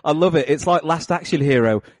then I love it. It's like Last Action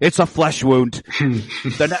Hero. It's a flesh wound.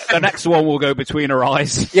 The next one will go between her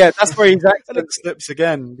eyes. Yeah, that's where his accent slips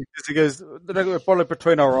again, because he goes, "The bullet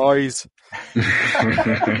between our eyes."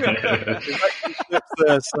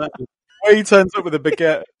 Where he turns up with a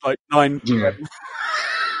baguette, like 9.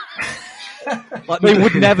 Like they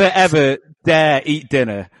would never ever dare eat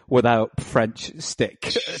dinner without French stick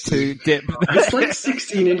to dip. It's like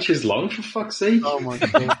 16 inches long, for fuck's sake. Oh my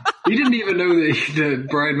god. He didn't even know that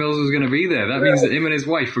Brian Mills was going to be there. That means that him and his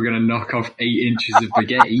wife were going to knock off 8 inches of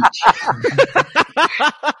baguette each.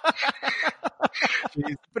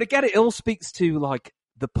 But again, it all speaks to like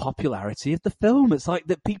the popularity of the film. It's like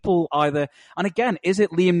that people either, and again, is it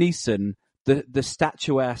Liam Neeson, the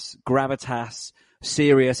statuesque, gravitas,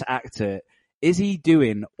 serious actor? Is he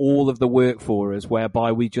doing all of the work for us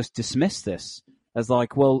whereby we just dismiss this as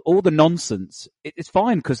like, well, all the nonsense, it's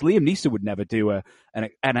fine because Liam Neeson would never do an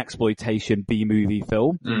exploitation B-movie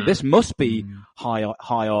film. This must be high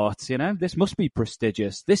art, this must be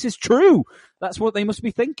prestigious. This is true. That's what they must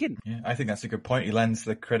be thinking. Yeah, I think that's a good point. He lends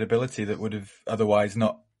the credibility that would have otherwise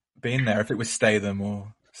not been there if it was Statham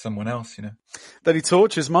or someone else, Then he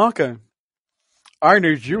tortures Marco. I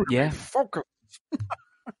need you to be focused.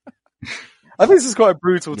 I think this is quite a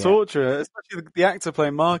brutal torture, especially the actor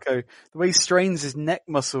playing Marco. The way he strains his neck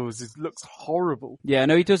muscles, it looks horrible. Yeah,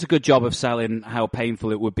 no, he does a good job of selling how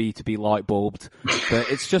painful it would be to be light bulbed.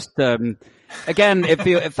 But it's just, again,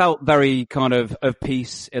 it felt very kind of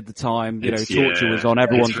peace at the time. Torture was on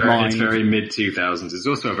everyone's mind. It's very mid-2000s. It's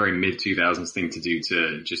also a very mid-2000s thing to do,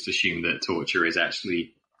 to just assume that torture is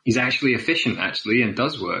actually efficient, and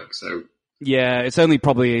does work. So. Yeah, it's only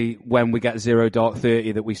probably when we get Zero Dark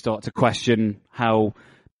 30 that we start to question how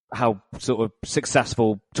sort of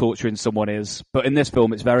successful torturing someone is. But in this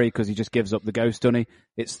film, it's because he just gives up the ghost, doesn't he?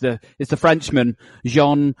 It's the Frenchman,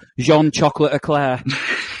 Jean Chocolate Eclair.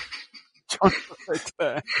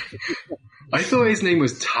 I thought his name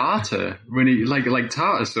was Tartar when he like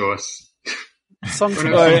tartar sauce.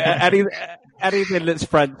 Anything that's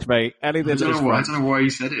French, mate. Anything that's French. I don't know why he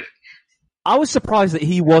said it. I was surprised that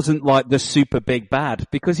he wasn't like the super big bad,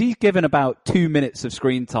 because he's given about 2 minutes of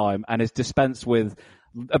screen time and is dispensed with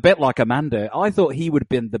a bit like Amanda. I thought he would have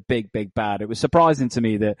been the big bad. It was surprising to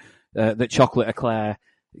me that Chocolate Eclair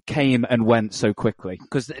came and went so quickly,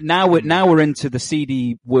 because now we're into the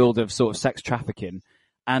seedy world of sort of sex trafficking,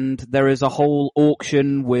 and there is a whole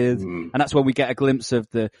auction with, and that's when we get a glimpse of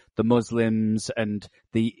the Muslims and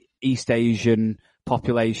the East Asian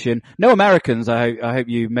population. No Americans. I hope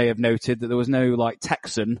you may have noted that there was no like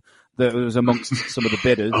Texan that was amongst some of the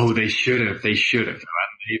bidders. Oh, they should have. The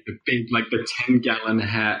big, like the 10-gallon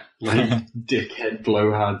hat, like dickhead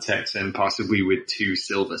blowhard Texan, possibly with 2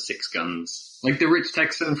 silver 6 guns, like the rich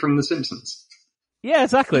Texan from The Simpsons. Yeah,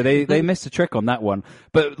 exactly. They missed a trick on that one.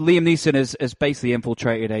 But Liam Neeson has basically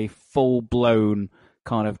infiltrated a full-blown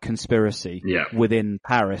kind of conspiracy within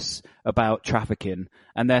Paris about trafficking,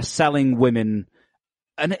 and they're selling women.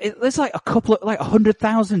 And there's like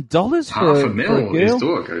 $100,000 for a girl. His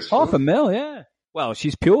daughter goes for. $500,000, yeah. Well,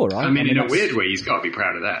 she's pure, right? I mean, in a weird way, he's got to be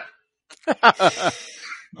proud of that.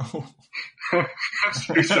 I'm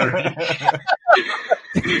so sorry.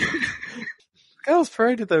 Girls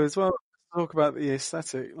Paraded though as well. Talk about the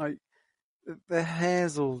aesthetic, like their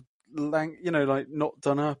hair's all like not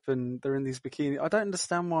done up, and they're in these bikinis. I don't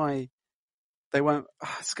understand why they weren't.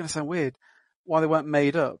 It's going to sound weird. Why they weren't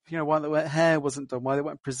made up? Why their hair wasn't done? Why they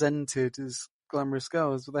weren't presented as glamorous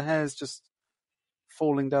girls? But their hair's just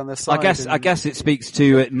falling down their side. I guess it speaks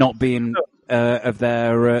to it not being of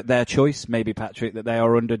their choice. Maybe, Patrick, that they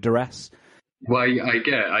are under duress. Well, I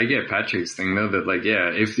get Patrick's thing though, that like,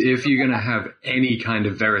 yeah, if you're going to have any kind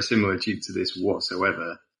of verisimilitude to this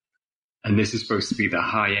whatsoever, and this is supposed to be the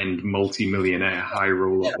high-end multi-millionaire high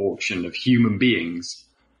roller auction of human beings,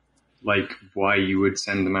 like why you would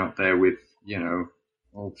send them out there with,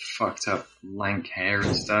 all fucked up lank hair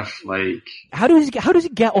and stuff. Like, how does he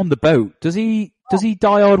get on the boat? Does he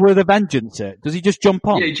die hard with a vengeance? Does he just jump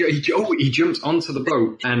on? Yeah, he jumps onto the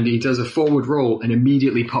boat and he does a forward roll and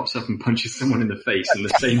immediately pops up and punches someone in the face in the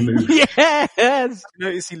same move. Yes.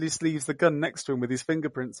 Notice he just leaves the gun next to him with his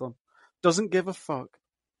fingerprints on. Doesn't give a fuck.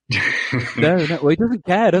 No, well, he doesn't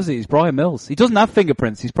care, does he? He's Brian Mills. He doesn't have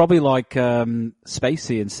fingerprints. He's probably like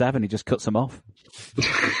Spacey in Seven. He just cuts them off.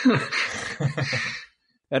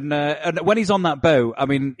 And when he's on that boat, I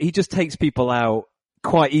mean, he just takes people out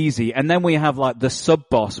quite easy. And then we have like the sub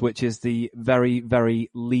boss, which is the very, very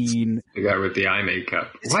lean. The guy with the eye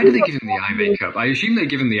makeup. Why do they give him the eye makeup? I assume they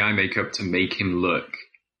give him the eye makeup to make him look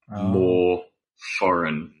more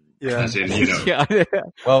foreign. Yeah. As in,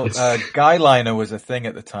 Well, guyliner was a thing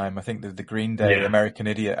at the time. I think the Green Day American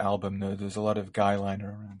Idiot album, there's a lot of guyliner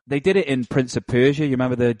around. They did it in Prince of Persia. You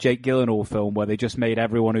remember the Jake Gyllenhaal film where they just made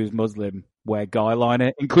everyone who's Muslim wear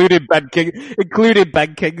guyliner, including Ben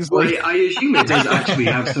Kingsley. Well, I assume it does actually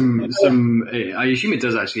have some. I assume it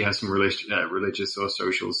does actually have some religious or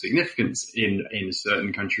social significance in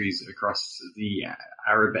certain countries across the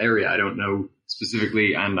Arab area. I don't know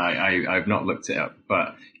specifically, and I've not looked it up,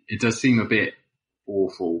 but it does seem a bit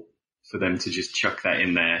awful for them to just chuck that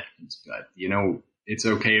in there. It's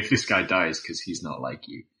okay if this guy dies because he's not like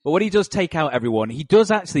you. But when he does take out everyone, he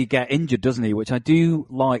does actually get injured, doesn't he? Which I do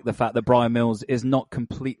like the fact that Brian Mills is not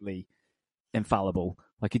completely infallible.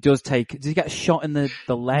 Like, does he get shot in the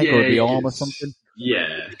leg or the arm or something?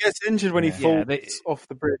 Yeah. He gets injured when he falls off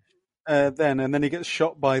the bridge, and then he gets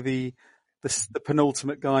shot by the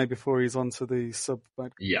penultimate guy before he's onto the sub.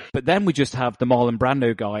 Yeah. But then we just have the Marlon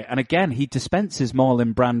Brando guy, and again, he dispenses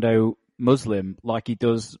Marlon Brando Muslim like he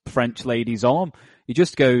does French lady's arm. He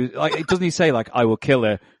just goes, like, doesn't he say, like, I will kill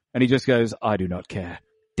her? And he just goes, I do not care.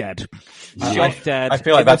 Dead. Dead. I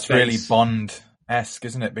feel like that's really Bond-esque,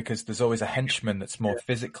 isn't it? Because there's always a henchman that's more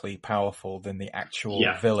physically powerful than the actual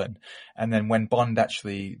villain. And then when Bond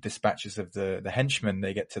actually dispatches of the henchman,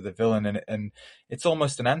 they get to the villain, and it's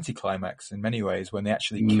almost an anticlimax in many ways when they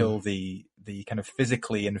actually kill the kind of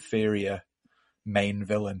physically inferior main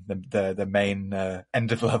villain, the main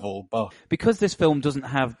end of level boss. Because this film doesn't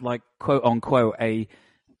have, like, quote unquote a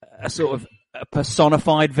sort of a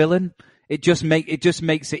personified villain, it just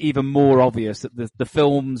makes it even more obvious that the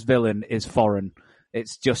film's villain is foreign.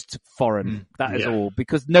 It's just foreign. That is all.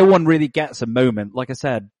 Because no one really gets a moment. Like I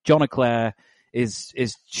said, John Eclair is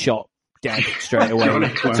shot dead straight away.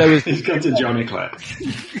 He's got to John Eclair.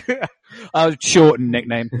 Shortened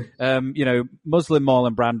nickname. Muslim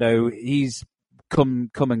Marlon Brando, he's come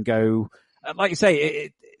and go. Like you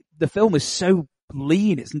say, the film is so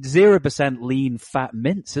lean. It's 0% lean fat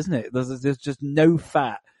mince, isn't it? There's just no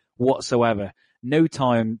fat whatsoever. No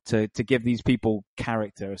time to give these people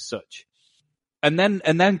character as such. And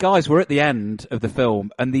then guys, we're at the end of the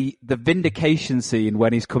film, and the vindication scene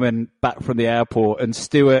when he's coming back from the airport and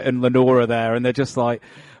Stuart and Lenore are there, and they're just like,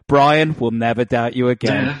 Brian, we'll never doubt you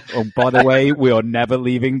again. Oh, by the way, we are never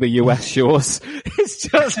leaving the US shores. It's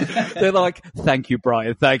just, they're like, thank you,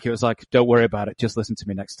 Brian. Thank you. It's like, don't worry about it. Just listen to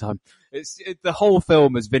me next time. The whole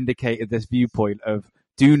film has vindicated this viewpoint of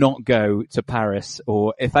do not go to Paris,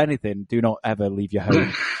 or if anything, do not ever leave your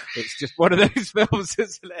home. It's just one of those films,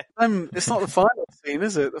 isn't it? It's not the final scene,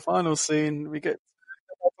 is it? The final scene, we get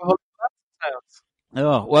house.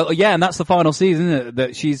 Oh, well, yeah, and that's the final scene, isn't it?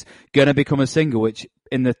 That she's gonna become a singer, which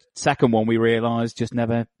in the second one we realised just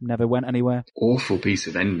never went anywhere. Awful piece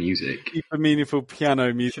of end music. Super meaningful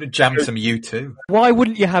piano music. Should have jammed some U2. Why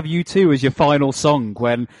wouldn't you have U2 as your final song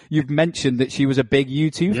when you've mentioned that she was a big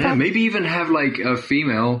U2 fan? Yeah, maybe even have like a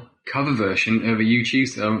female cover version of a U2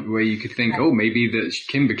 song where you could think, oh, maybe that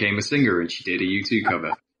Kim became a singer and she did a U2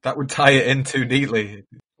 cover. That would tie it in too neatly.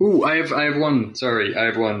 Ooh, I have one. Sorry, I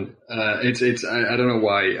have one. I don't know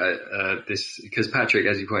why, because Patrick,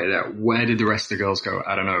 as you pointed out, where did the rest of the girls go?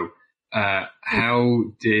 I don't know. How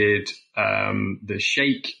did, the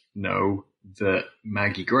Sheikh know that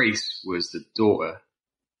Maggie Grace was the daughter.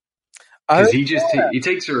 Because he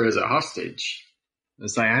takes her as a hostage.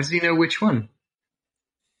 It's like, how does he know which one?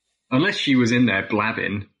 Unless she was in there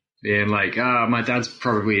blabbing, being like, my dad's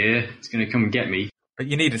probably here. He's going to come and get me. But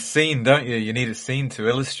you need a scene, don't you? You need a scene to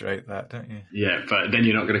illustrate that, don't you? Yeah, but then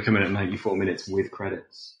you're not going to come in at 94 minutes with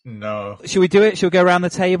credits. No. Should we do it? Should we go around the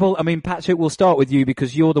table? I mean, Patrick, we'll start with you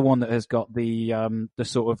because you're the one that has got the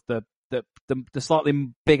sort of the slightly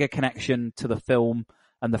bigger connection to the film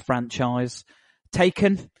and the franchise.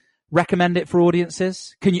 Taken, recommend it for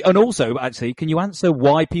audiences? Can you answer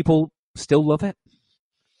why people still love it?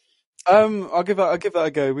 I'll give that a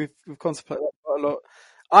go. We've contemplated that quite a lot.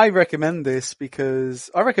 I recommend this because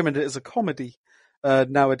I recommend it as a comedy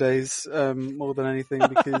nowadays more than anything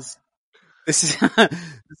because this is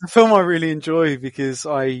it's a film I really enjoy because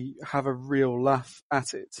I have a real laugh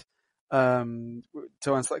at it. To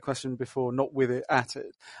answer that question before, not with it, at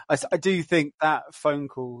it. I do think that phone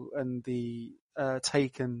call and the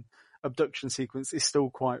Taken abduction sequence is still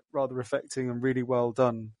quite rather affecting and really well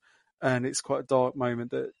done. And it's quite a dark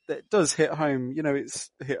moment that does hit home. You know,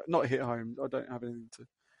 not hit home. I don't have anything to.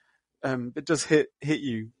 It does hit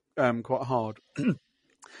you quite hard.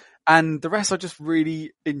 And the rest, I just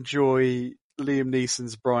really enjoy Liam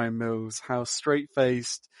Neeson's Brian Mills. How straight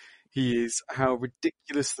faced he is, how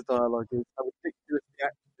ridiculous the dialogue is, how ridiculous the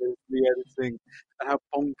acting is, the editing, and how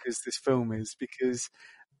bonkers this film is. Because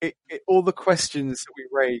all the questions that we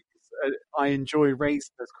raise. I enjoy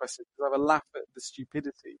raising those questions because I have a laugh at the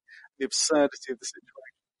stupidity, the absurdity of the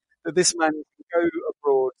situation. That this man can go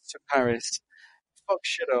abroad to Paris, fuck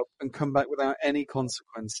shit up, and come back without any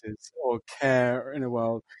consequences or care in the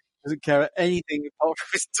world. Doesn't care anything apart from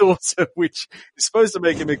his daughter, which is supposed to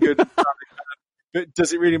make him a good family man. But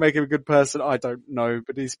does it really make him a good person? I don't know.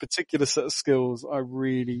 But his particular set of skills, I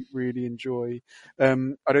really, really enjoy. I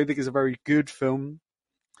don't think it's a very good film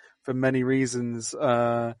for many reasons.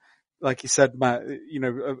 Like you said, Matt, you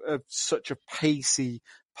know, such a pacey,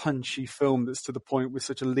 punchy film that's to the point with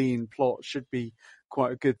such a lean plot should be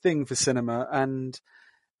quite a good thing for cinema. And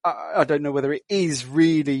I don't know whether it is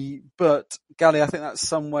really, but Gally, I think that's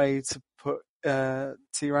some way to put to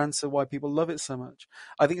your answer why people love it so much.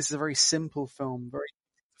 I think it's a very simple film, very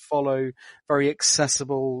easy to follow, very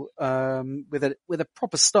accessible, with a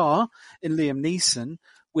proper star in Liam Neeson,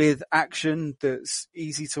 with action that's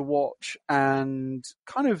easy to watch and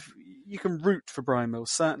kind of you can root for Brian Mills,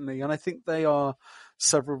 certainly. And I think they are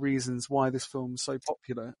several reasons why this film's so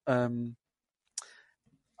popular. A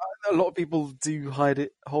lot of people do hold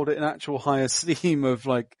it in actual high esteem of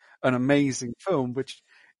like an amazing film, which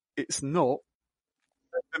it's not.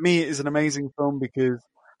 For me, it is an amazing film because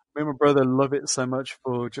me and my brother love it so much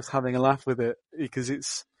for just having a laugh with it because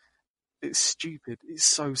it's stupid. It's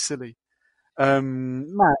so silly.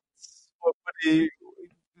 Matt, what do you?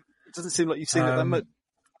 It doesn't seem like you've seen it that much.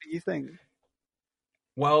 What do you think?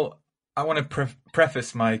 Well, I want to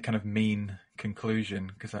preface my kind of mean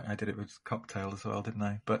conclusion because I did it with Cocktail as well, didn't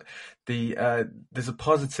I? But there's a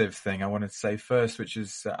positive thing I wanted to say first, which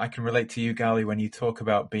is I can relate to you, Gally, when you talk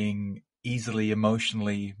about being easily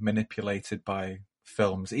emotionally manipulated by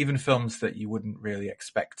films, even films that you wouldn't really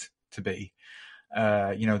expect to be.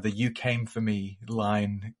 You know, the "you came for me"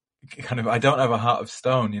 line. Kind of, I don't have a heart of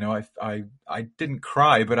stone, you know. I didn't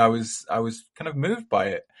cry, but I was kind of moved by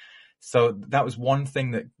it. So that was one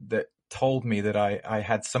thing that told me that I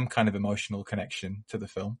had some kind of emotional connection to the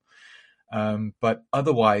film. But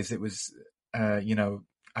otherwise, it was, you know,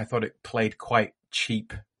 I thought it played quite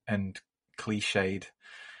cheap and cliched,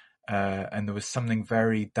 and there was something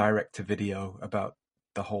very direct to video about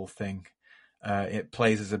the whole thing. It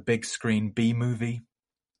plays as a big screen B movie.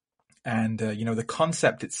 And, you know, the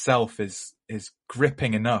concept itself is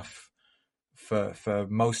gripping enough for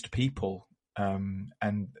most people.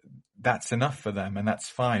 And that's enough for them and that's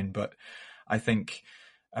fine. But I think,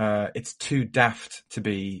 it's too daft to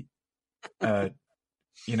be,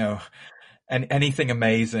 you know, anything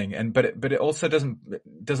amazing. But it also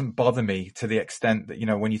doesn't bother me to the extent that, you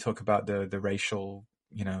know, when you talk about the racial,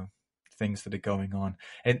 you know, things that are going on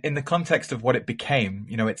in the context of what it became,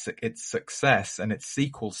 you know, its success and its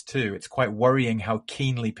sequels too. It's quite worrying how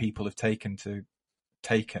keenly people have taken to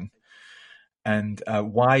Taken, and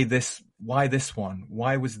why this one?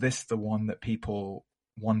 Why was this the one that people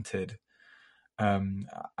wanted?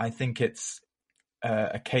 I think it's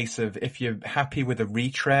a case of if you're happy with a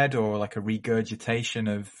retread or like a regurgitation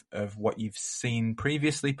of what you've seen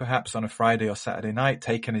previously, perhaps on a Friday or Saturday night,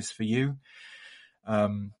 Taken is for you.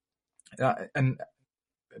 And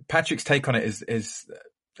Patrick's take on it is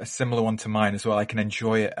a similar one to mine as well. I can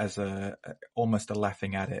enjoy it as almost a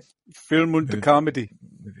laughing at it. Film und comedy.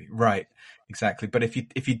 Right, exactly. But if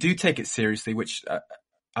you do take it seriously, which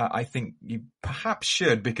I think you perhaps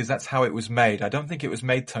should, because that's how it was made. I don't think it was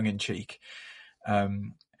made tongue in cheek. I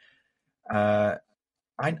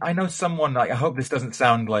know someone, like, I hope this doesn't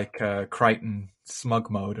sound like Crichton smug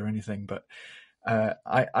mode or anything, but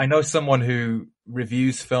I know someone who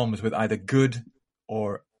reviews films with either good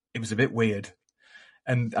or it was a bit weird.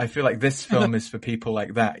 And I feel like this film is for people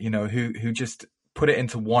like that, who just put it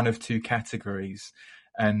into one of two categories.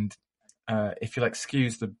 And if you'll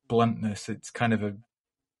excuse the bluntness, it's kind of a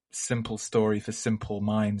simple story for simple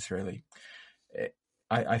minds, really.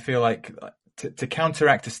 I feel like to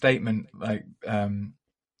counteract a statement like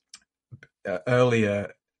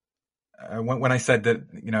earlier, when I said that,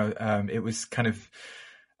 it was kind of,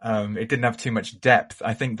 it didn't have too much depth.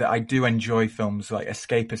 I think that I do enjoy films like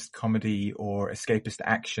escapist comedy or escapist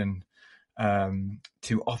action,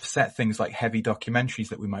 to offset things like heavy documentaries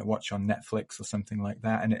that we might watch on Netflix or something like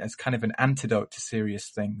that. And it's kind of an antidote to serious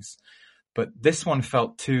things. But this one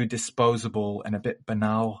felt too disposable and a bit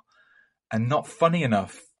banal and not funny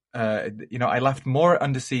enough. I laughed more at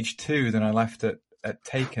Under Siege 2 than I laughed at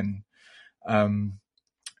Taken.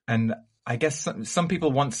 And I guess some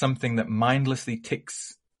people want something that mindlessly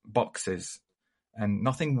ticks boxes and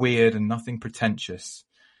nothing weird and nothing pretentious.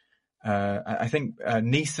 I think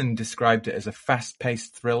Neeson described it as a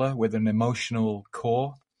fast-paced thriller with an emotional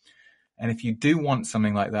core. And if you do want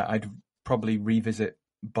something like that, I'd probably revisit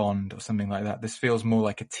Bond or something like that. This feels more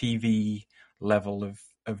like a TV level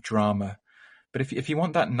of drama. But if you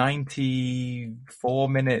want that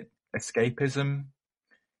 94-minute escapism,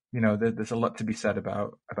 there's a lot to be said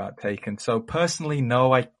about Taken. So personally,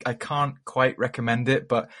 no, I can't quite recommend it,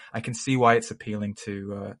 but I can see why it's appealing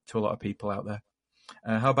to a lot of people out there.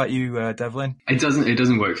 How about you, Devlin? It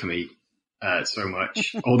doesn't work for me so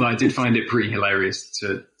much. Although I did find it pretty hilarious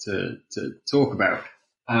to talk about.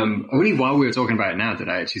 Only while we were talking about it now did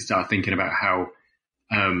I actually start thinking about how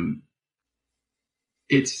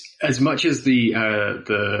it's as much as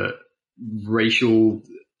the racial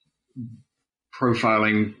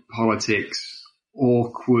profiling, politics,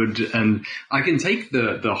 awkward, and I can take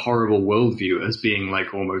the horrible worldview as being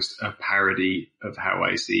like almost a parody of how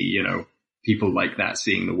I see, people like that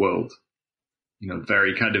seeing the world.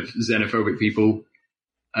 Very kind of xenophobic people.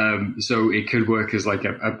 So it could work as like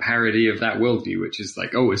a parody of that worldview, which is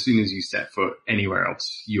like, oh, as soon as you step foot anywhere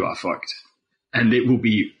else, you are fucked. And it will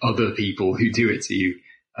be other people who do it to you.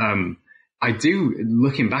 I do,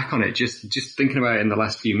 looking back on it, just thinking about it in the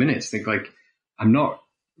last few minutes, think like, I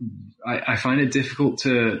find it difficult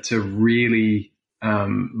to really,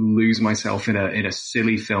 lose myself in a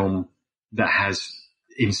silly film that has,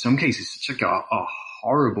 in some cases, such like a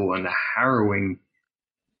horrible and a harrowing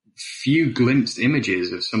few glimpsed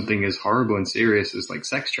images of something as horrible and serious as like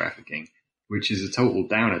sex trafficking, which is a total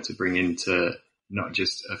downer to bring into not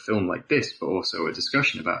just a film like this, but also a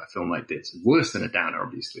discussion about a film like this. Worse than a downer,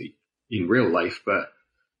 obviously, in real life, but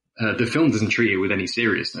the film doesn't treat it with any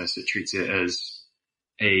seriousness. It treats it as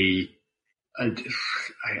a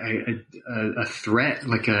threat,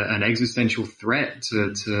 like an existential threat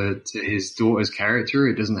to his daughter's character.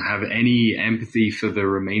 It doesn't have any empathy for the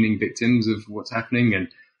remaining victims of what's happening, and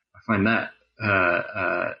I find that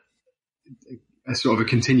a sort of a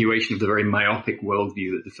continuation of the very myopic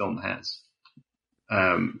worldview that the film has.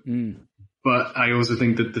 But I also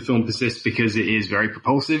think that the film persists because it is very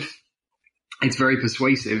propulsive. It's very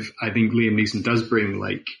persuasive. I think Liam Neeson does bring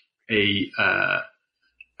like a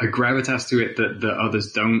gravitas to it that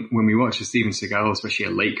others don't. When we watch a Steven Seagal, especially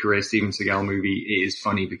a late career Steven Seagal movie, it is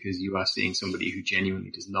funny because you are seeing somebody who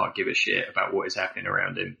genuinely does not give a shit about what is happening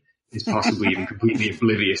around him, is possibly even completely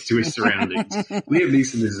oblivious to his surroundings. Liam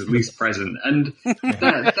Neeson is at least present. And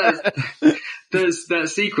there's that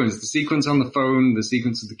sequence, the sequence on the phone, the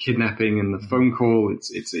sequence of the kidnapping and the phone call.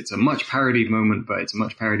 It's a much parodied moment, but it's a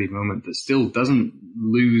much parodied moment that still doesn't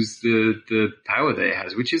lose the power that it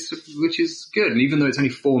has, which is good. And even though it's only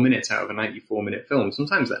 4 minutes out of a 94-minute film,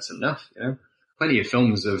 sometimes that's enough, Plenty of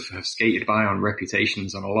films have skated by on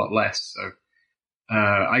reputations on a lot less, so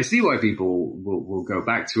I see why people will go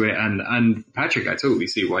back to it, and Patrick, I totally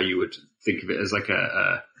see why you would think of it as like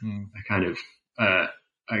a kind of a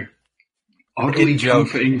oddly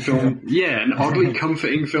comforting film. Yeah, an oddly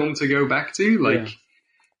comforting film to go back to, like,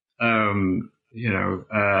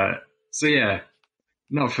 so yeah,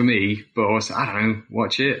 not for me, but also, I don't know,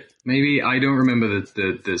 watch it. Maybe. I don't remember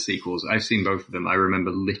the sequels. I've seen both of them. I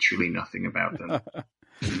remember literally nothing about them.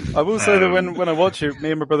 I will say that when I watch it,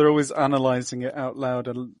 me and my brother are always analysing it out loud,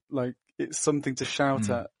 and like it's something to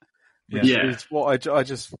shout at. which is what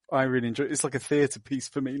I really enjoy. It's like a theatre piece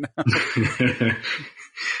for me now.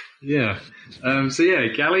 Yeah. So yeah,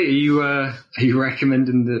 Gally, are you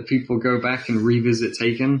recommending that people go back and revisit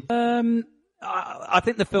Taken? I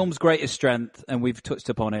think the film's greatest strength, and we've touched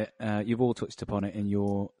upon it, you've all touched upon it in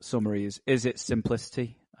your summaries, is its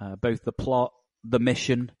simplicity. Both the plot, the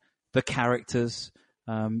mission, the characters.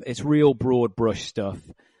 It's real broad brush stuff.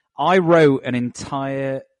 I wrote an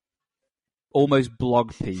entire, almost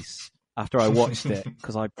blog piece after I watched it,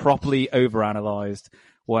 because I properly overanalyzed,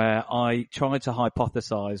 where I tried to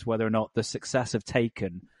hypothesize whether or not the success of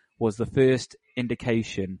Taken was the first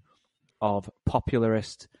indication of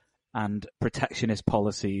popularist and protectionist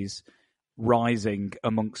policies rising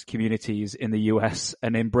amongst communities in the US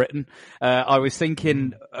and in Britain. I was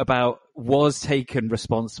thinking about, was Taken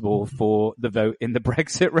responsible for the vote in the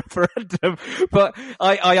Brexit referendum? But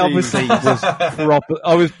I obviously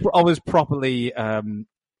was properly, that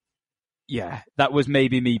was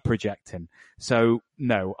maybe me projecting. So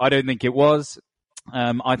no, I don't think it was.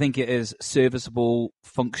 I think it is serviceable,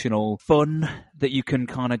 functional fun that you can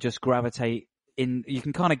kind of just gravitate in, you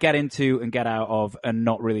can kind of get into and get out of and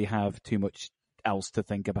not really have too much else to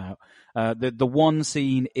think about. The one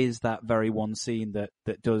scene is that very one scene that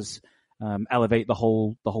does elevate the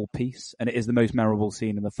whole piece, and it is the most memorable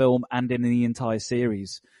scene in the film and in the entire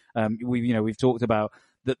series. We've talked about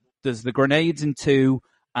that there's the grenades in 2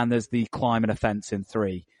 and there's the climbing a fence in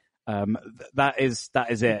 3. That is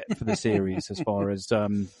it for the series as far as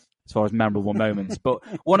memorable moments. But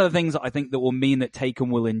one of the things that I think that will mean that Taken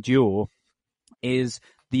will endure is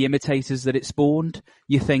the imitators that it spawned.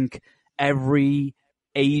 You think every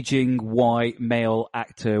aging white male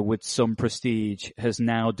actor with some prestige has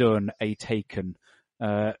now done a Taken.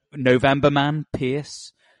 November Man,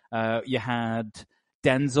 Pierce. You had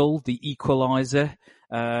Denzel, the Equalizer.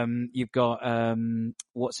 You've got,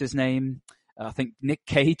 what's his name? I think Nick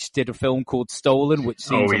Cage did a film called Stolen, which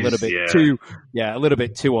seems a little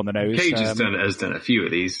bit too on the nose. Cage has done a few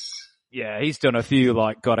of these. Yeah, he's done a few,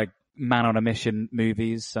 like, got a Man on a Mission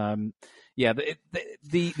movies. The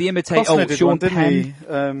imitator. Costner did Sean one, didn't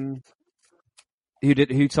Penn. he?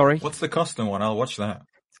 Who? Sorry. What's the Costner one? I'll watch that.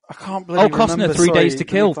 I can't believe. Costner, 3 Days to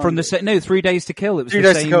Kill from the 3 Days to Kill. It was 3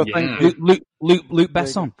 the Days same. to Kill. Thank you. Luc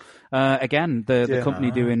Besson. Again, the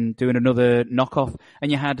company doing another knockoff.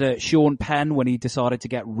 And you had Sean Penn when he decided to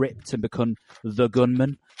get ripped and become the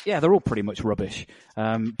gunman. Yeah, they're all pretty much rubbish.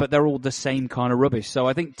 But they're all the same kind of rubbish. So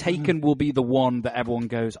I think Taken will be the one that everyone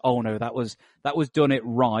goes, oh no, that was done it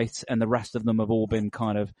right, and the rest of them have all been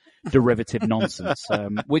kind of derivative nonsense.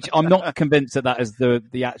 Which I'm not convinced that is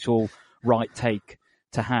the actual right take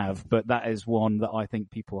to have, but that is one that I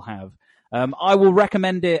think people have. I will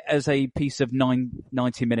recommend it as a piece of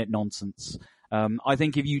 90-minute nonsense. I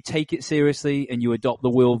think if you take it seriously and you adopt the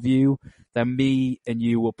worldview, then me and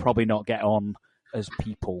you will probably not get on as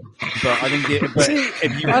people. But I think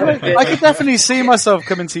I could definitely see myself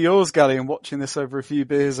coming to yours, Gally, and watching this over a few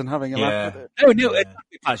beers and having a laugh with it. No,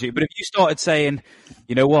 actually, but if you started saying,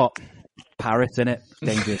 you know what, Paris, innit,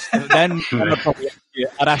 dangerous, then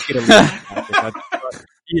I'd ask you to leave.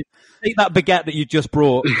 Take that baguette that you just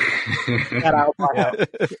brought. Get out of my house.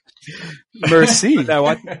 Merci.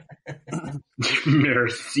 No,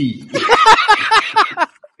 Merci.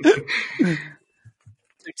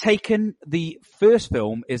 Taken, the first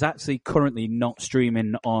film, is actually currently not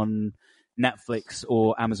streaming on Netflix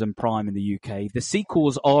or Amazon Prime in the UK. The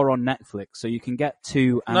sequels are on Netflix, so you can get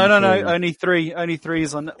 2 and 3. No, only 3. Only 3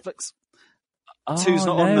 is on Netflix. 2's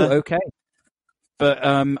not on there. Okay. But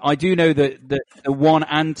I do know that the 1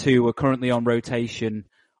 and 2 are currently on rotation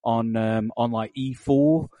on like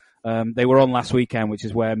E4. They were on last weekend, which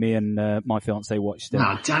is where me and my fiance watched it.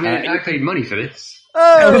 Oh, damn it! I paid money for this.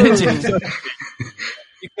 Oh!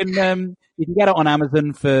 You can get it on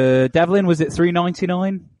Amazon for Devlin. Was it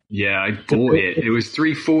 $3.99? Yeah, I bought it. It was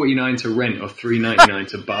 $3.49 to rent or $3.99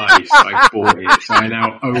 to buy, so I bought it. So I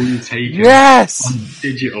now own Taken on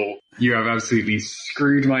digital. You have absolutely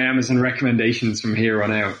screwed my Amazon recommendations from here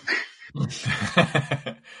on out.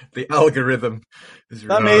 The algorithm is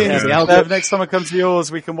that means next time I come to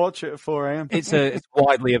yours, we can watch it at 4 a.m. It's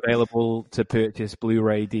widely available to purchase,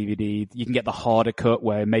 Blu-ray, DVD. You can get the harder cut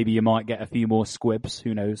where maybe you might get a few more squibs.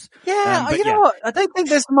 Who knows? Yeah, you know what? I don't think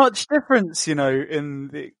there's much difference, in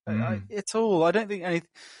the at all. I don't think anything.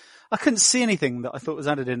 I couldn't see anything that I thought was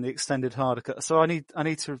added in the extended harder cut, so I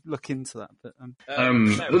need to look into that. But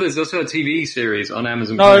well, there's also a TV series on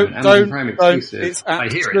Amazon Prime. Amazon Prime exclusive. It's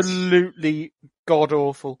absolutely god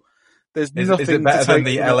awful. There's nothing. Is it better than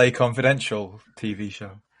the LA Confidential TV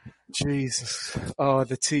show? Jesus!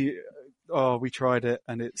 We tried it,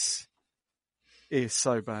 and it's It's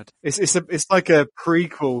so bad. It's like a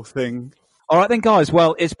prequel thing. All right then, guys.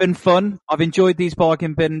 Well, it's been fun. I've enjoyed these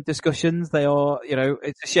bargain bin discussions. They are,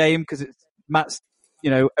 it's a shame because Matt's,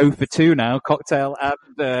 0 for 2 now, cocktail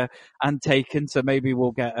and taken. So maybe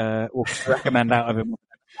we'll recommend out of him.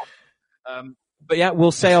 But yeah,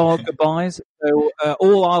 we'll say our goodbyes. So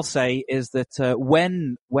all I'll say is that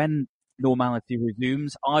when normality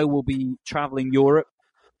resumes, I will be traveling Europe,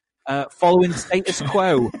 following Status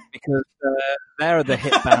Quo because they're the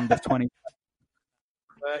hit band of 2020.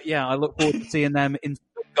 Yeah, I look forward to seeing them in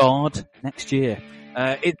Stuttgart next year.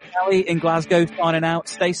 It's Kelly in Glasgow signing out.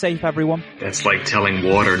 Stay safe, everyone. That's like telling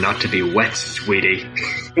water not to be wet, sweetie.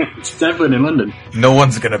 It's Devlin in London. No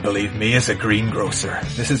one's going to believe me as a greengrocer.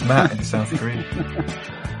 This is Matt in South Korea.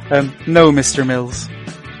 No, Mr. Mills.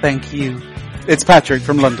 Thank you. It's Patrick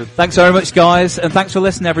from London. Thanks very much, guys, and thanks for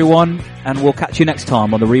listening, everyone. And we'll catch you next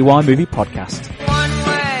time on the Rewind Movie Podcast.